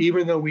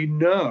 even though we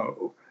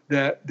know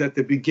that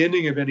the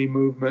beginning of any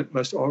movement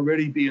must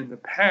already be in the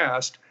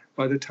past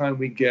by the time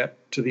we get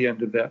to the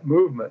end of that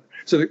movement.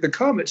 So the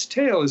comet's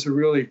tail is a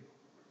really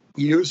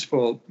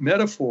useful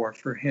metaphor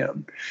for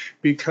him,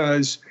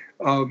 because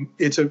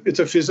it's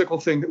a physical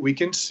thing that we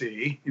can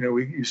see.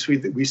 We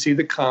see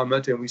the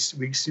comet, and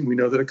we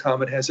know that a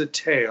comet has a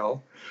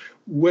tail.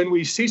 When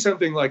we see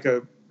something like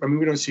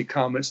we don't see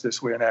comets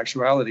this way in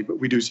actuality, but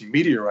we do see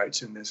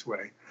meteorites in this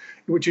way.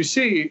 What you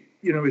see,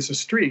 is a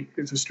streak.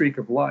 It's a streak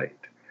of light.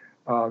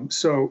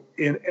 So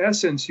in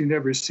essence, you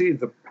never see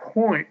the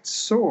point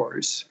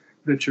source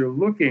that you're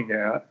looking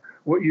at.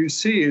 What you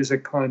see is a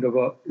kind of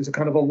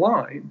a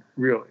line,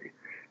 really.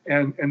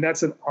 And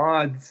that's an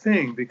odd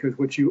thing, because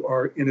what you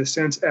are, in a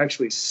sense,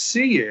 actually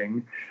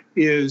seeing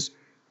is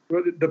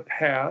the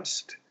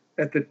past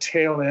at the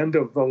tail end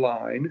of the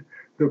line,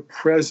 the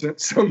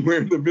present somewhere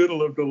in the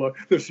middle of the line,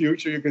 the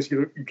future, because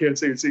you can't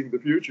say you're seeing the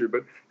future,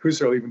 but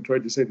Husserl even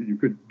tried to say that you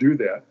could do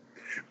that.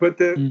 But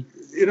in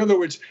other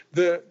words,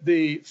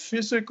 the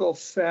physical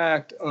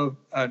fact of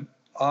an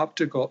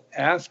optical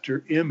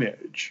after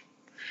image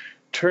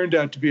turned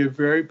out to be a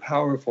very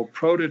powerful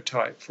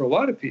prototype for a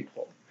lot of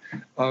people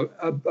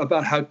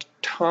about how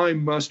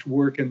time must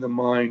work in the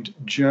mind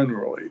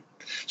generally.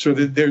 So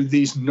that there are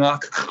these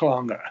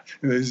Nachklange,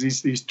 there's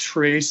these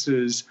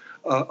traces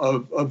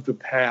of the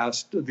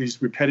past,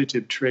 these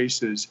repetitive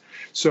traces.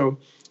 So,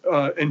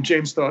 and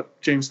James thought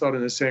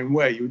in the same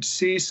way. You would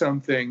see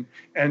something,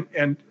 and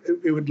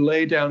it would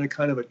lay down a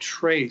kind of a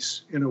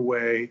trace, in a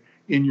way,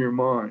 in your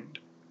mind.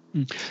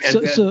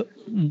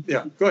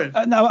 Yeah, go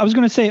ahead. Now, I was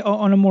going to say,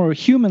 on a more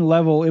human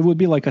level, it would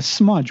be like a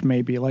smudge,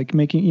 maybe, like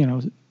making,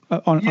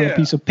 on a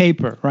piece of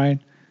paper, right?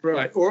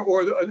 Right.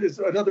 Or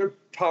another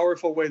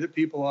powerful way that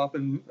people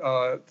often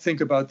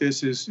think about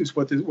this is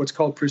what's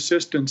called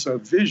persistence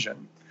of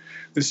vision.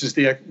 This is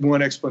the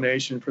one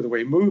explanation for the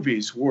way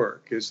movies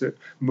work, is that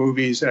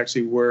movies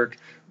actually work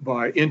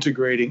by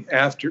integrating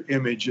after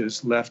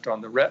images left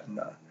on the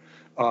retina.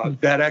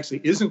 That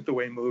actually isn't the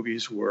way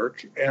movies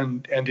work,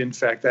 and in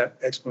fact, that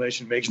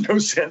explanation makes no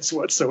sense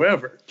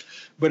whatsoever.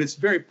 But it's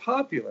very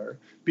popular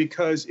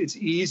because it's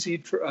easy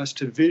for us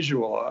to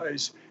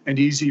visualize and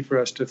easy for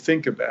us to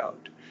think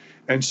about.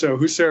 And so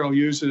Husserl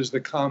uses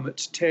the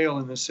comet's tail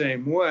in the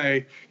same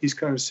way. He's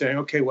kind of saying,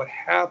 okay, what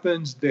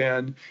happens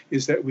then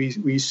is that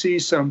we see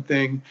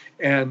something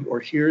or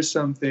hear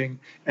something,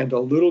 and a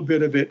little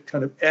bit of it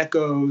kind of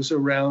echoes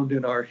around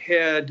in our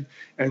head,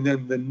 and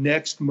then the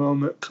next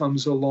moment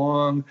comes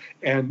along,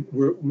 and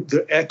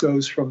the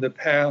echoes from the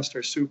past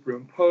are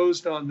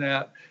superimposed on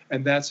that,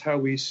 and that's how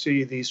we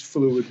see these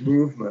fluid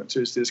movements.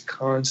 There's this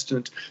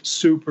constant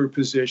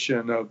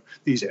superposition of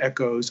these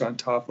echoes on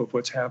top of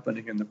what's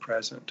happening in the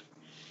present.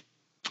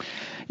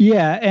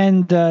 Yeah,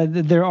 and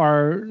there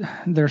are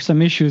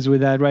some issues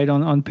with that, right?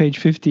 On page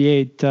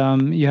 58,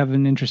 you have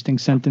an interesting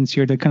sentence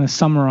here that kind of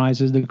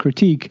summarizes the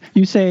critique.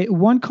 You say,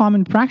 one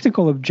common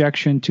practical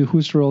objection to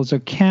Husserl's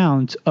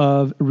account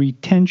of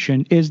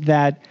retention is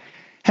that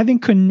having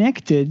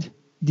connected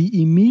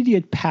the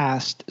immediate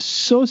past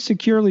so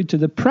securely to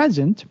the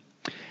present,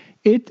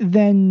 it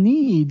then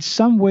needs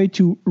some way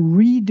to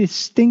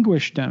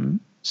redistinguish them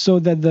so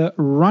that the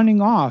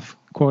running off,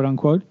 quote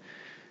unquote,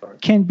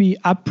 can be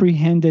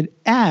apprehended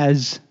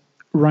as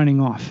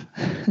running off.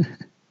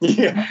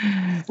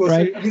 Yeah. Well,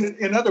 right? So,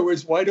 in other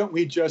words, why don't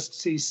we just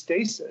see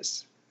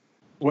stasis?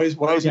 Why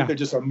isn't there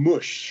just a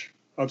mush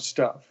of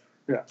stuff?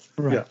 Yeah.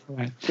 Right. Yeah.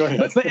 Right. Go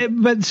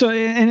ahead. But so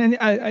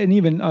and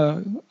even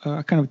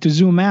kind of to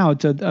zoom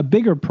out, a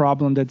bigger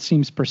problem that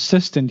seems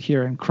persistent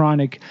here and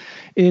chronic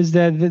is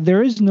that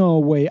there is no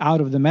way out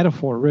of the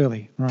metaphor,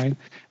 really. Right.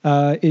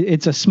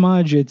 It's a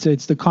smudge.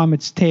 It's the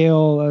comet's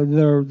tail.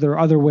 There are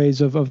other ways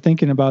of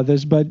thinking about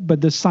this,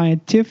 but the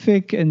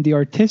scientific and the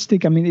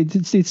artistic. I mean,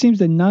 it seems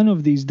that none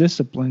of these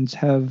disciplines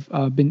have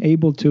been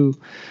able to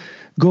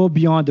go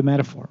beyond the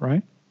metaphor,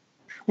 right?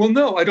 Well,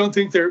 no, I don't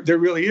think there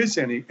really is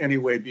any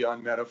way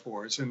beyond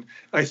metaphors. And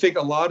I think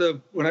a lot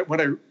of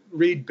when I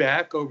read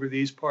back over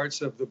these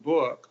parts of the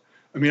book,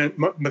 I mean,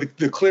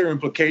 the clear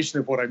implication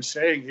of what I'm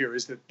saying here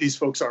is that these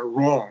folks are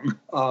wrong.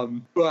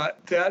 But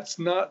that's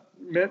not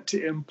meant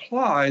to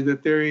imply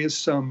that there is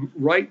some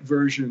right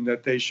version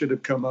that they should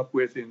have come up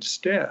with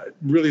instead.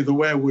 Really, the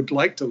way I would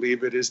like to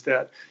leave it is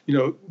that,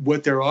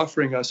 what they're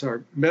offering us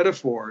are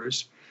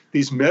metaphors.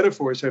 These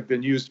metaphors have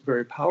been used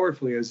very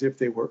powerfully as if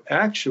they were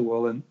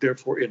actual and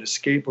therefore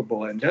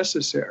inescapable and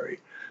necessary.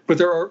 But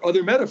there are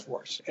other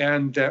metaphors,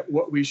 and that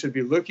what we should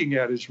be looking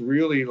at is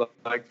really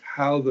like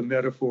how the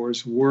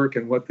metaphors work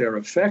and what their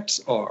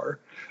effects are,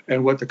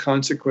 and what the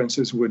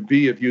consequences would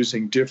be of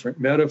using different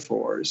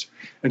metaphors,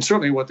 and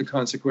certainly what the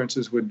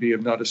consequences would be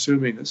of not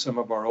assuming that some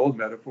of our old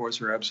metaphors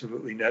are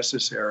absolutely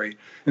necessary,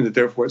 and that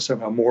therefore it's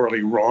somehow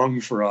morally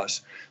wrong for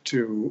us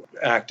to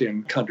act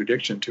in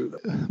contradiction to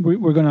them.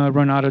 We're going to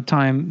run out of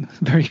time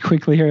very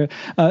quickly here.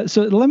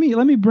 So let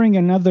me bring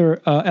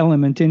another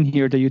element in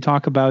here that you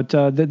talk about.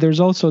 There's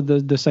also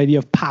this idea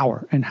of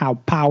power and how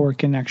power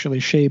can actually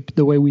shape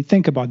the way we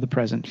think about the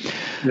present.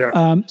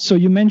 Yeah. So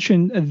you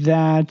mentioned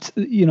that,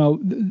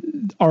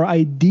 our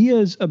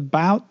ideas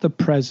about the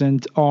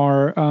present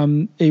are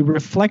a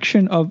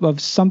reflection of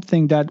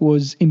something that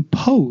was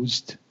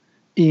imposed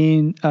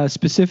in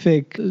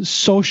specific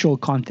social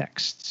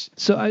contexts.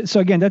 So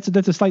again, that's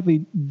a slightly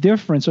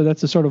different. So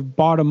that's a sort of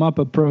bottom-up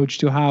approach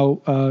to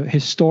how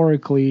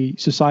historically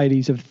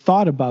societies have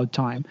thought about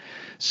time.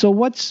 So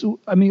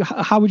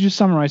how would you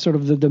summarize sort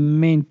of the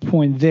main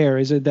point there?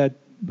 Is it that,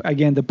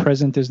 again, the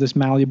present is this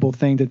malleable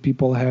thing that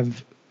people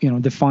have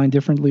defined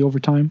differently over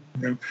time?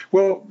 Yeah.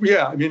 Well,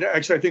 yeah. I mean,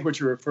 actually, I think what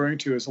you're referring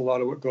to is a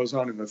lot of what goes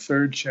on in the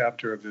third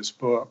chapter of this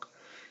book.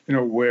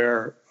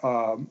 Where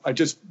I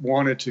just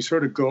wanted to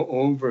sort of go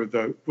over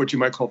what you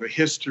might call the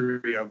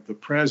history of the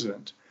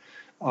present,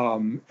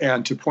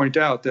 and to point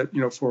out that,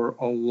 for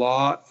a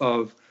lot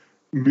of,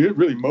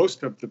 really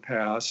most of the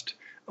past,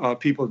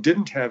 people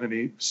didn't have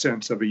any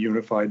sense of a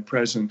unified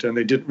present, and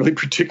they didn't really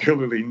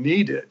particularly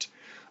need it.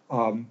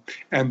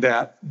 And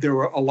that there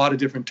were a lot of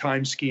different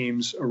time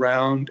schemes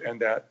around, and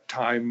that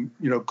time,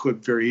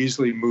 could very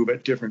easily move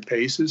at different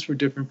paces for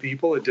different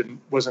people. It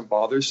wasn't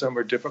bothersome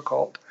or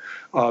difficult.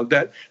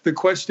 That the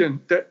question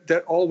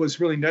that all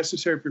was really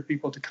necessary for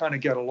people to kind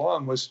of get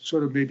along was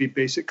sort of maybe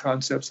basic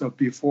concepts of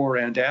before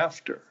and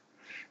after,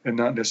 and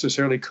not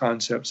necessarily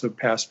concepts of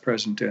past,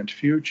 present, and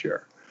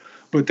future.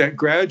 But that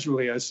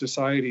gradually, as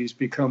societies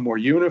become more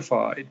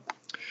unified,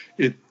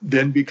 it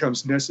then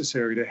becomes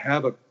necessary to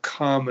have a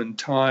common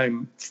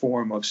time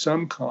form of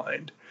some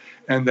kind,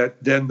 and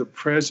that then the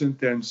present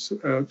then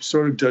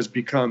sort of does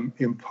become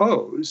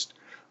imposed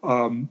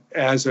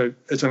as an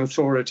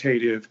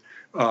authoritative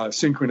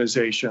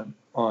synchronization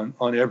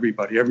on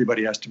everybody.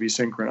 Everybody has to be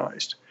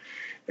synchronized.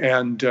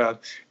 And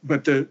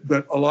but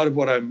a lot of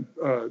what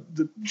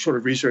the sort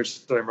of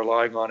research that I'm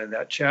relying on in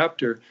that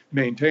chapter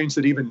maintains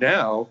that even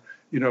now,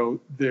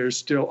 there's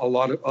still a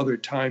lot of other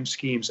time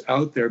schemes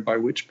out there by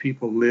which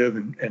people live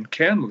and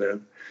can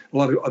live, a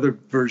lot of other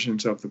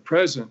versions of the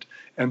present,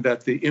 and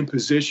that the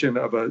imposition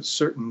of a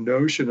certain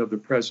notion of the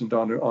present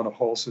on a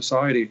whole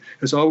society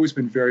has always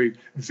been very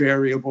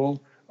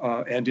variable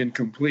and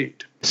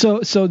incomplete. So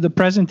the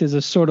present is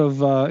a sort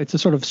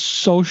of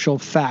social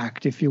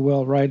fact, if you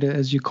will, right,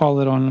 as you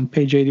call it on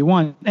page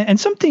 81. And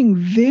something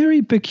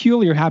very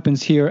peculiar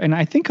happens here, and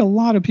I think a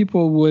lot of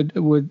people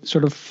would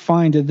sort of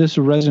find that this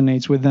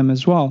resonates with them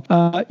as well.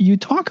 You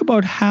talk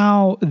about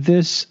how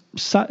this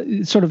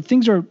sort of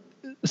things are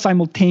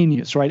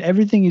simultaneous, right?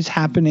 Everything is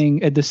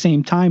happening at the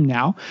same time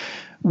now,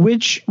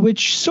 which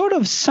sort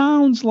of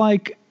sounds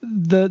like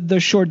the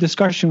short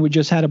discussion we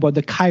just had about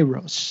the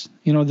kairos,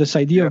 this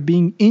idea of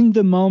being in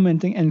the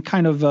moment and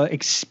kind of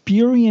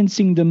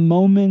experiencing the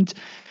moment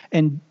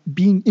and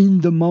being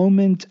in the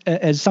moment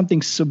as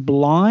something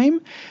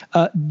sublime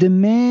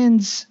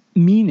demands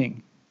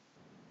meaning.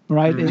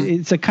 Right.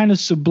 Mm-hmm. It's a kind of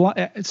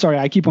sublime. Sorry,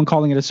 I keep on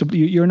calling it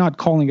you're not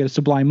calling it a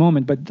sublime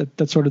moment, but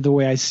that's sort of the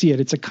way I see it.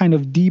 It's a kind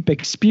of deep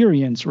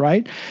experience,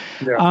 right?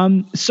 Yeah.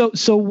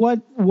 So what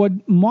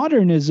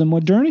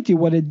modernity,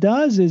 what it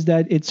does is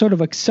that it sort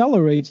of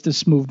accelerates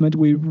this movement.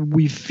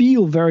 We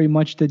feel very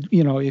much that,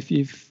 if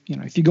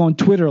you go on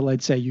Twitter,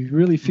 let's say, you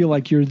really feel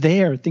like you're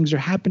there. Things are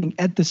happening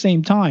at the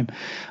same time.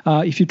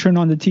 If you turn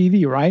on the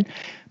TV, right?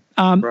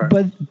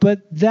 Right. But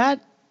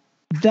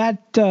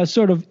that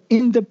sort of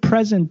in the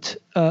present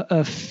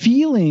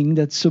feeling,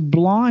 that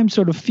sublime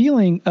sort of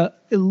feeling,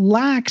 it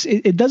lacks.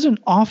 It doesn't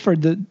offer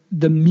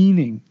the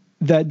meaning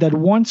that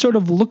one sort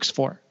of looks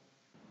for.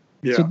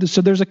 Yeah.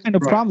 So there's a kind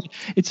of problem.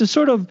 It's a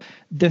sort of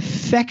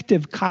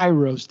defective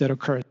kairos that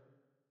occurs.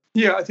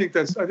 Yeah, I think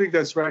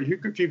that's right.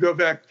 If you go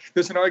back,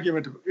 there's an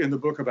argument in the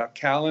book about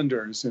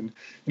calendars, and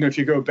if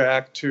you go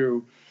back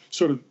to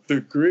sort of the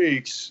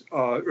Greeks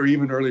or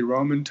even early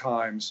Roman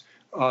times.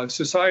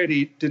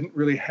 Society didn't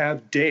really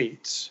have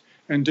dates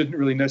and didn't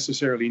really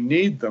necessarily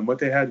need them. What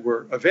they had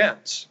were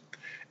events.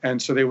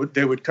 And so they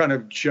would kind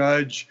of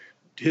judge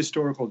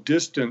historical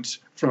distance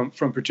from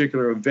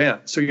particular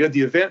events. So you had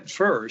the event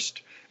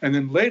first, and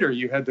then later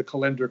you had the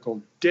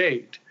calendrical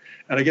date.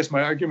 And I guess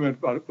my argument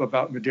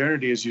about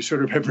modernity is you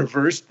sort of have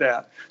reversed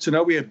that. So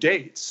now we have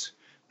dates,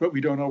 but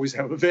we don't always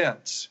have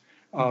events.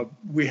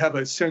 We have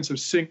a sense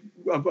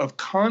of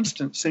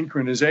constant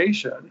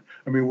synchronization.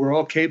 I mean, we're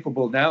all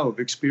capable now of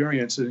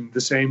experiencing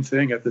the same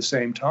thing at the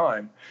same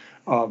time,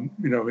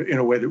 in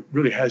a way that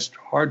really has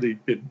hardly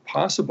been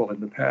possible in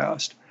the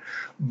past.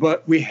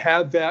 But we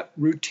have that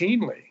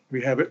routinely.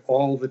 We have it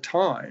all the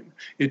time.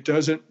 It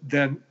doesn't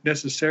then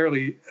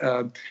necessarily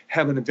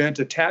have an event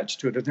attached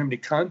to it. It doesn't have any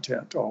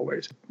content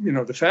always.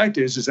 The fact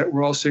is that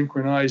we're all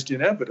synchronized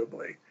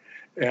inevitably.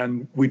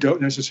 And we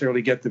don't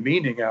necessarily get the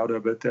meaning out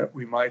of it that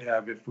we might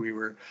have if we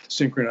were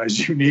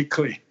synchronized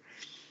uniquely.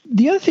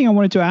 The other thing I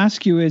wanted to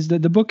ask you is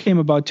that the book came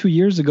about 2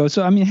 years ago.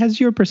 So, I mean,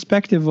 has your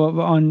perspective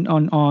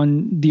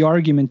on the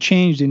argument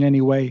changed in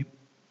any way?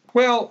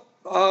 Well,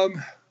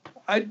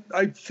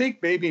 I think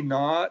maybe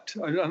not.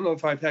 I don't know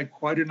if I've had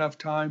quite enough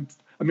time.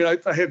 I mean,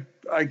 I have,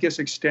 I guess,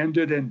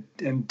 extended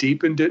and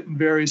deepened it in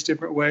various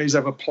different ways.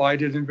 I've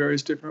applied it in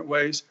various different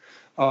ways.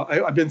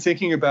 I've been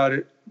thinking about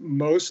it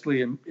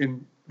mostly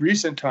in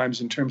recent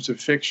times in terms of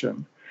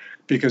fiction,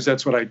 because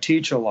that's what I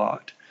teach a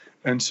lot.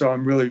 And so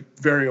I'm really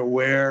very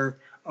aware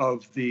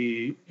of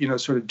the,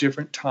 sort of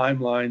different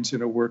timelines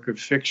in a work of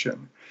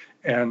fiction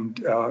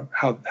and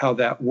how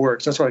that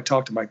works. That's what I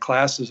talk to my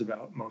classes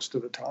about most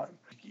of the time.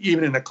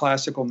 Even in a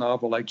classical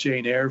novel like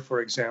Jane Eyre, for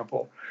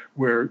example,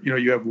 where,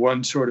 you have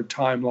one sort of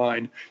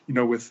timeline,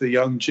 with the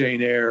young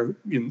Jane Eyre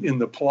in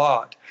the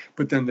plot,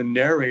 but then the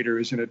narrator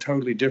is in a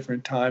totally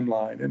different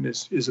timeline and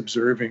is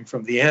observing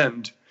from the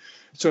end.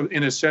 So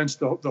in a sense,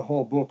 the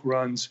whole book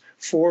runs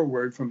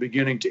forward from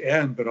beginning to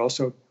end, but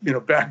also,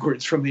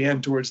 backwards from the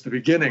end towards the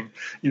beginning,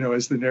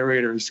 as the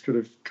narrator is kind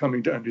of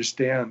coming to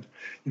understand,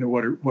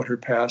 what her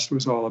past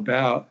was all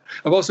about.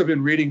 I've also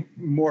been reading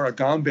more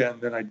Agamben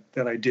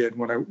than I did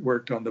when I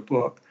worked on the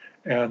book,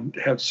 and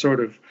have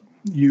sort of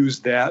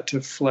used that to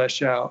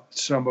flesh out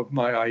some of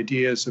my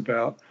ideas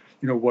about,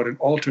 what an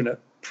alternate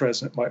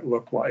present might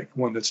look like,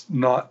 one that's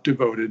not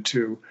devoted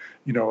to,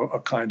 a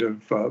kind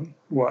of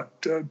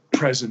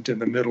present in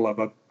the middle of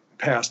a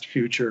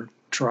past-future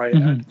triad.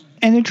 Mm-hmm.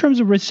 And in terms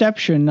of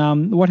reception,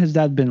 what has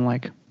that been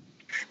like?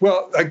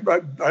 Well,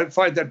 I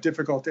find that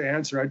difficult to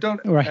answer. I don't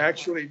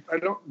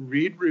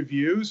read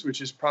reviews, which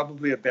is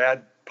probably a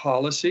bad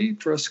policy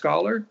for a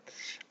scholar,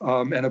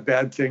 and a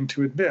bad thing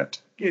to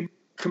admit. In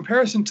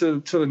comparison to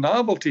the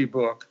novelty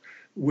book,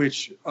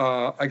 which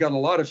I got a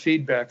lot of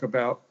feedback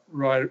about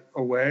right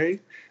away,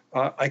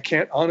 I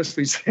can't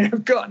honestly say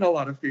I've gotten a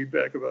lot of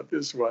feedback about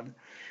this one.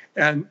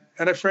 And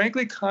I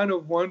frankly kind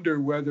of wonder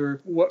whether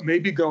what may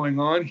be going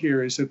on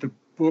here is that the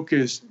book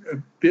is a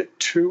bit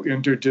too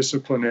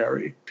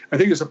interdisciplinary. I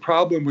think there's a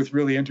problem with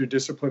really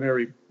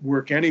interdisciplinary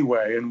work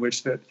anyway, in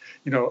which that,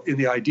 in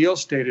the ideal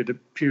state, it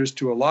appears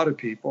to a lot of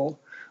people,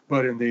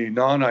 but in the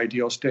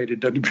non-ideal state, it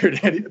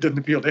doesn't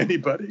appeal to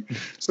anybody.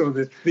 So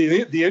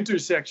the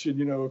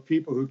intersection, of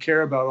people who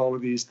care about all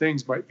of these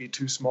things might be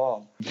too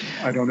small.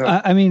 I don't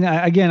know. I mean,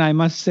 again, I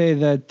must say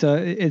that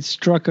it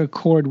struck a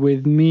chord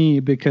with me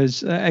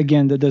because,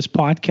 again, this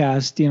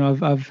podcast,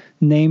 I've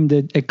named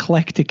it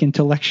Eclectic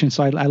Intellection.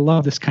 So I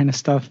love this kind of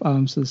stuff.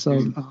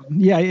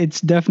 Yeah,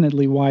 it's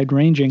definitely wide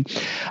ranging.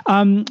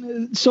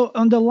 So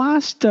on the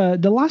last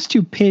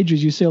 2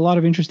 pages, you say a lot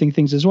of interesting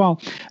things as well.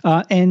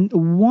 And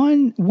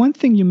one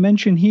thing you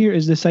mentioned here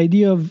is this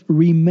idea of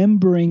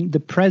remembering the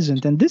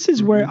present. And this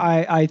is where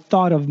I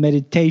thought of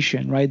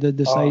meditation, right?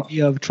 This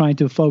idea of trying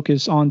to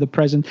focus on the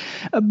present.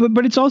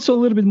 But it's also a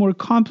little bit more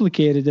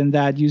complicated than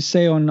that. You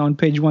say on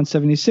page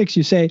 176,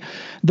 you say,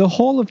 the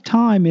whole of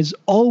time is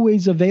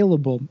always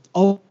available,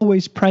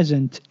 always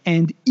present,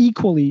 and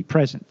equally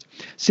present,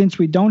 since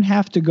we don't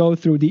have to go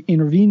through the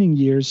intervening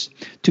years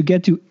to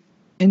get to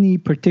any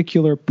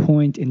particular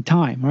point in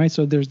time, right?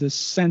 So there's this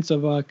sense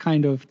of a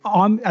kind of,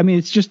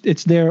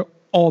 it's there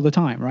all the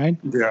time, right?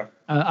 Yeah.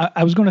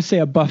 I was going to say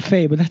a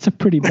buffet, but that's a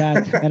pretty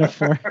bad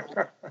metaphor.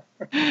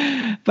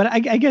 But I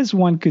guess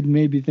one could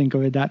maybe think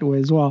of it that way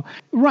as well.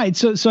 Right.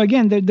 So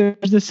again,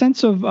 there's the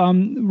sense of,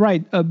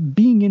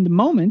 being in the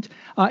moment.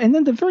 And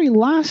then the very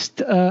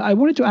last, I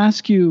wanted to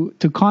ask you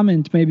to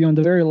comment maybe on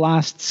the very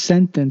last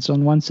sentence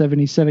on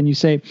 177. You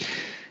say,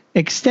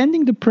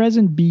 extending the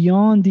present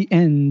beyond the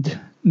end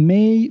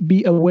may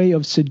be a way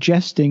of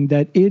suggesting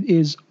that it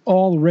is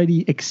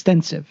already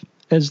extensive,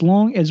 as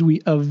long as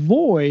we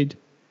avoid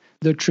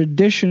the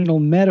traditional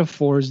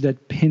metaphors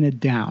that pin it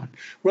down.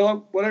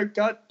 Well, what I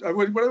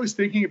was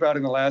thinking about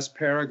in the last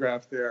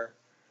paragraph there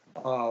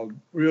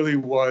really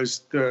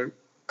was the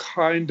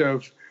kind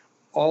of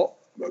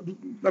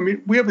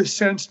we have a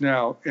sense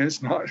now, and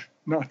it's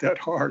not that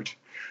hard,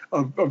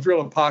 of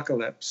real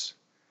apocalypse.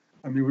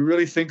 I mean, we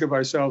really think of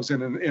ourselves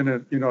in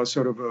a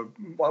sort of a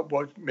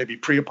what maybe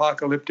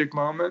pre-apocalyptic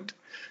moment.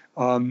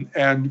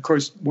 And of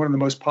course, one of the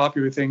most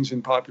popular things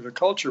in popular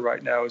culture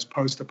right now is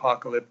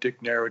post-apocalyptic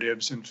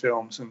narratives and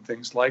films and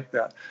things like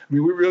that. I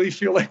mean, we really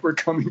feel like we're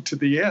coming to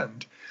the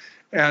end.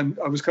 And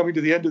I was coming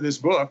to the end of this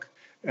book,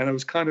 and I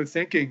was kind of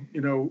thinking,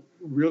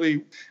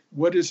 really,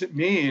 what does it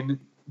mean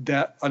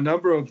that a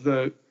number of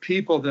the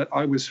people that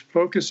I was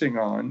focusing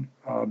on,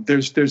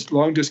 there's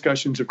long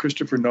discussions of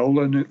Christopher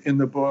Nolan in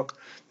the book.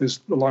 There's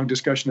a long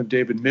discussion of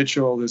David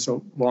Mitchell. There's a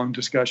long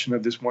discussion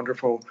of this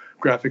wonderful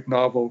graphic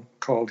novel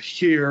called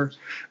Here.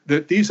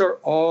 That these are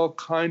all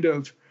kind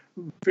of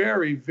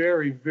very,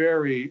 very,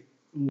 very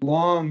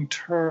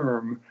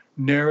long-term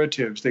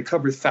narratives. They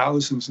cover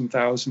thousands and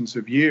thousands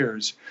of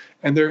years,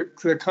 and they're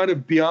kind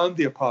of beyond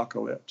the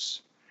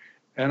apocalypse.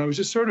 And I was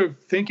just sort of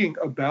thinking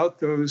about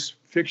those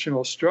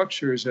fictional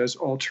structures as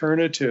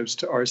alternatives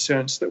to our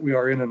sense that we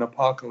are in an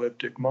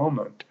apocalyptic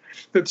moment,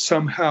 that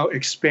somehow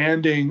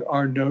expanding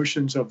our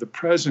notions of the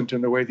present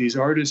in the way these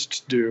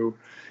artists do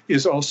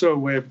is also a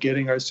way of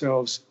getting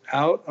ourselves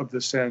out of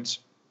the sense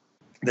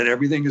that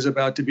everything is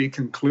about to be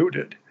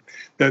concluded,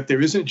 that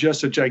there isn't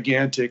just a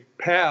gigantic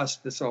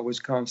past that's always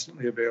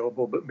constantly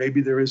available, but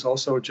maybe there is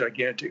also a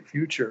gigantic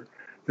future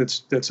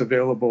that's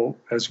available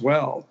as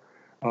well.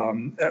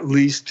 At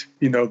least,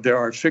 there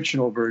are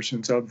fictional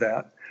versions of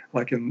that,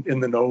 like in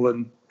the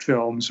Nolan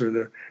films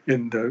or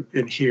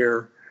in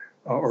Here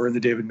or in the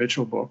David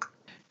Mitchell book.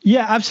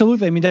 Yeah,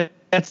 absolutely. I mean,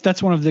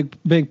 that's one of the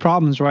big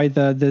problems, right?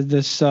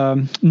 This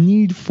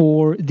need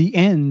for the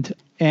end.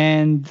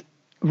 And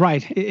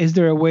right, is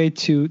there a way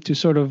to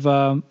sort of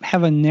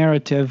have a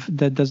narrative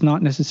that does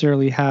not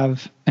necessarily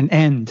have an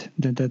end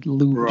that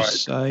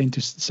loops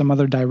into some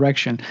other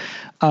direction?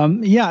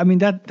 Yeah, I mean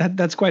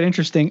that's quite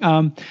interesting.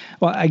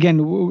 Well, again,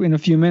 in a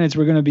few minutes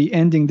we're going to be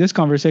ending this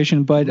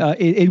conversation, but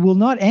it will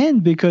not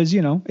end because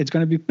it's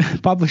going to be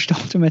published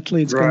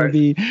ultimately. It's going to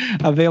be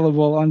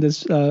available on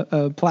this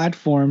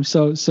platform.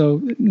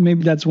 So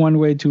maybe that's one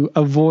way to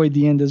avoid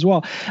the end as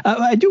well.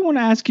 I do want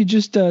to ask you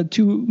just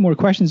two more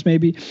questions,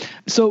 maybe.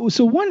 So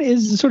one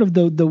is sort of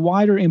the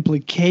wider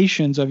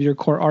implications of your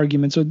core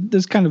argument. So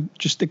this kind of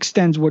just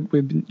extends what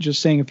we've been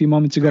just saying a few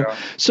moments ago. Yeah.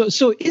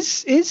 So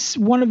is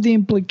one of the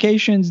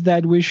implications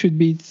that we should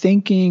be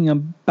thinking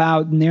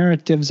about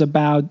narratives,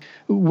 about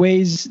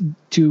ways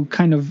to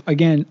kind of,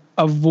 again,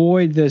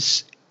 avoid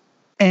this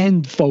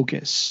end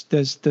focus,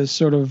 this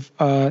sort of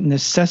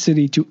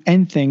necessity to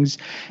end things.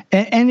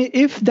 And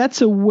if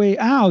that's a way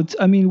out,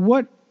 I mean,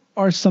 what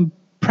are some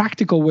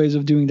practical ways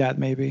of doing that,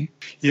 maybe?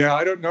 Yeah,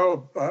 I don't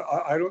know.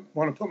 I don't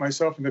want to put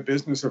myself in the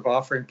business of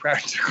offering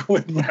practical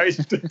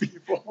advice to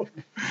people.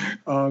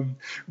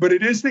 But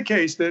it is the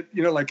case that,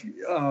 like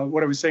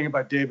what I was saying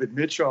about David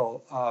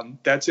Mitchell,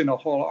 that's in a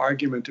whole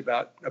argument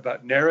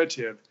about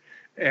narrative.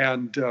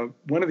 And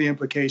one of the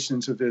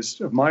implications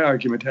of my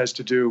argument has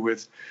to do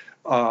with,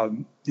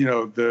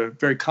 the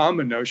very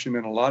common notion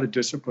in a lot of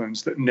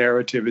disciplines that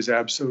narrative is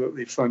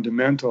absolutely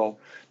fundamental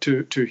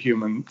to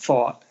human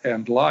thought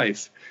and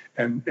life.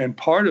 And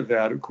part of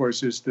that, of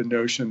course, is the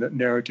notion that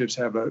narratives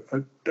have a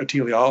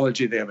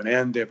teleology, they have an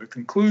end, they have a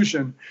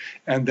conclusion,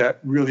 and that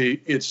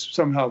really it's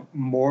somehow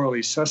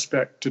morally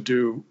suspect to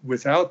do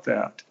without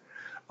that.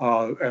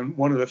 And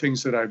one of the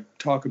things that I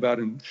talk about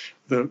in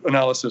the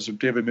analysis of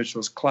David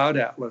Mitchell's Cloud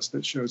Atlas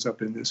that shows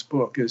up in this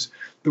book is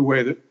the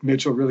way that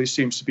Mitchell really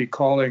seems to be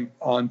calling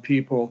on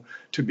people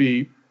to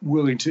be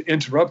willing to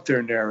interrupt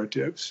their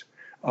narratives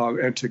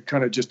and to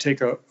kind of just take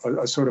a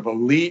sort of a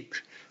leap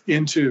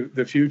into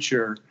the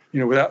future,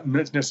 without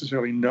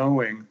necessarily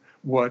knowing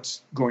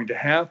what's going to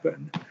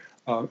happen.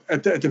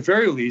 At the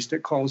very least,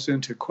 it calls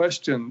into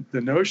question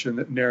the notion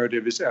that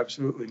narrative is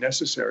absolutely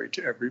necessary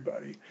to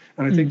everybody.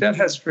 And I think that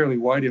has fairly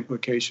wide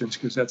implications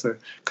because that's a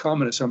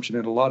common assumption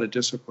in a lot of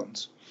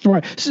disciplines.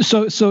 Right.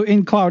 So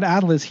in Cloud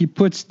Atlas, he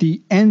puts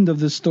the end of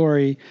the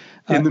story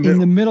in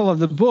the middle of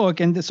the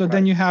book. And so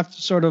then you have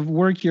to sort of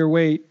work your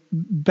way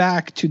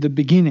back to the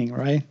beginning,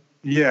 right?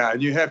 Yeah,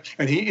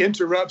 and he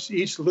interrupts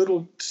each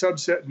little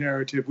subset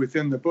narrative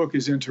within the book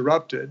is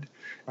interrupted.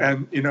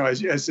 And,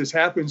 as this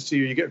happens to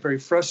you, you get very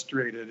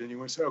frustrated and you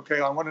want to say,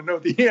 okay, I want to know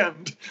the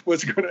end,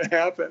 what's going to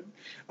happen.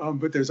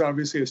 But there's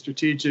obviously a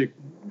strategic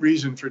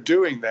reason for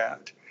doing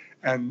that.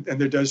 And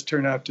there does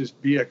turn out to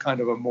be a kind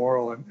of a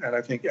moral and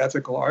I think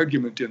ethical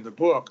argument in the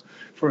book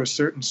for a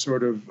certain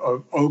sort of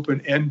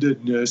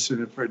open-endedness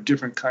and for a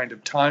different kind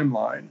of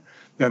timeline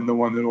than the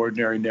one that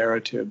ordinary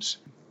narratives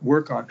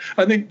work on.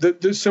 I think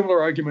there's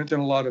similar argument in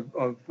a lot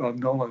of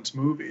Nolan's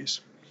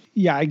movies.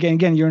 Yeah,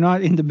 again, you're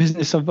not in the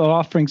business of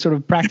offering sort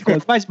of practical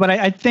advice, but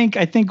I think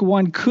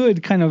one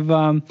could kind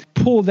of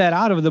pull that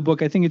out of the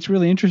book. I think it's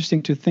really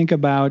interesting to think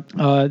about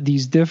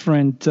these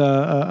different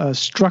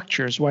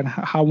structures,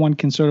 how one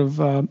can sort of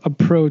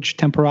approach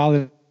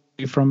temporality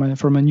from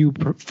a new,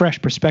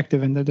 fresh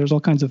perspective, and there's all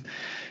kinds of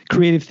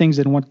creative things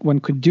that one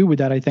could do with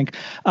that, I think.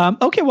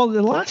 Okay, well,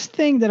 the last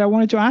thing that I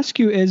wanted to ask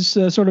you is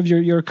sort of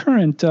your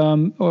current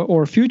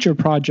or future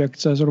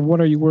projects. Sort of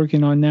what are you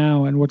working on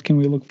now, and what can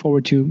we look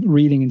forward to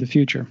reading in the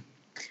future?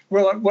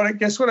 Well, I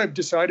guess what I've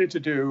decided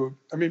to do,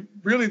 I mean,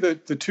 really the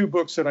two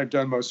books that I've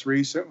done most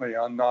recently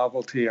on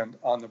novelty and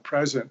on the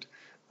present,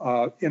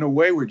 in a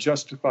way were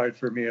justified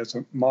for me as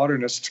a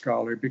modernist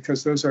scholar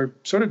because those are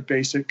sort of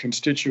basic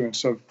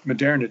constituents of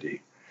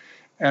modernity.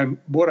 And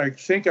what I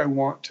think I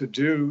want to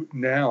do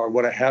now, or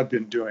what I have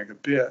been doing a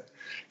bit,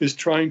 is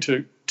trying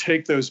to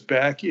take those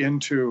back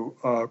into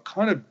a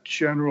kind of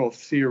general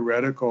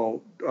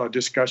theoretical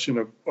discussion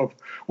of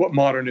what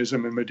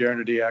modernism and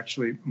modernity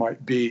actually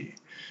might be.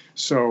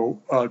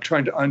 So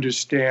trying to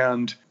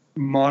understand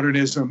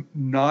modernism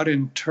not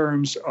in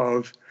terms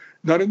of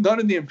not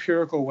in the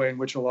empirical way in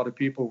which a lot of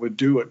people would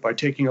do it, by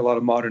taking a lot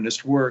of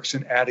modernist works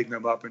and adding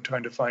them up and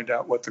trying to find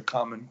out what the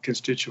common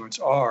constituents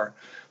are,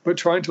 but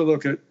trying to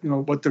look at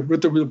what the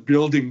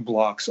building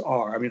blocks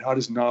are. I mean, how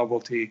does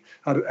novelty,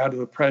 how do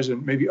the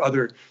present, maybe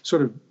other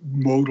sort of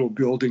modal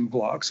building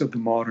blocks of the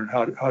modern,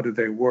 how do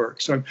they work?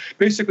 So I'm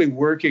basically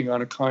working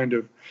on a kind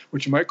of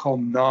what you might call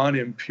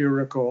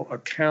non-empirical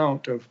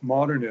account of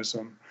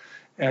modernism,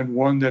 and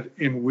one that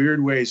in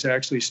weird ways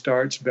actually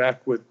starts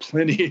back with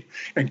Pliny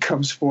and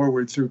comes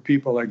forward through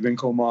people like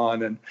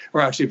Winckelmann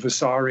or actually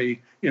Vasari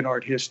in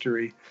art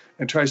history,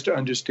 and tries to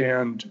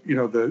understand,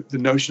 the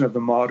notion of the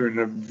modern in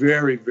a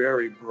very,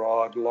 very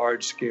broad,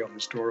 large-scale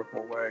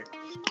historical way.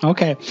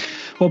 Okay.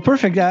 Well,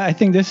 perfect. I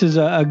think this is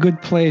a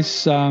good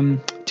place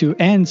to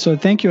end. So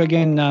thank you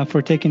again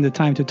for taking the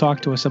time to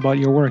talk to us about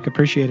your work.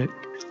 Appreciate it.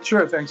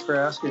 Sure. Thanks for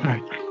asking. All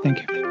right.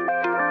 Thank you.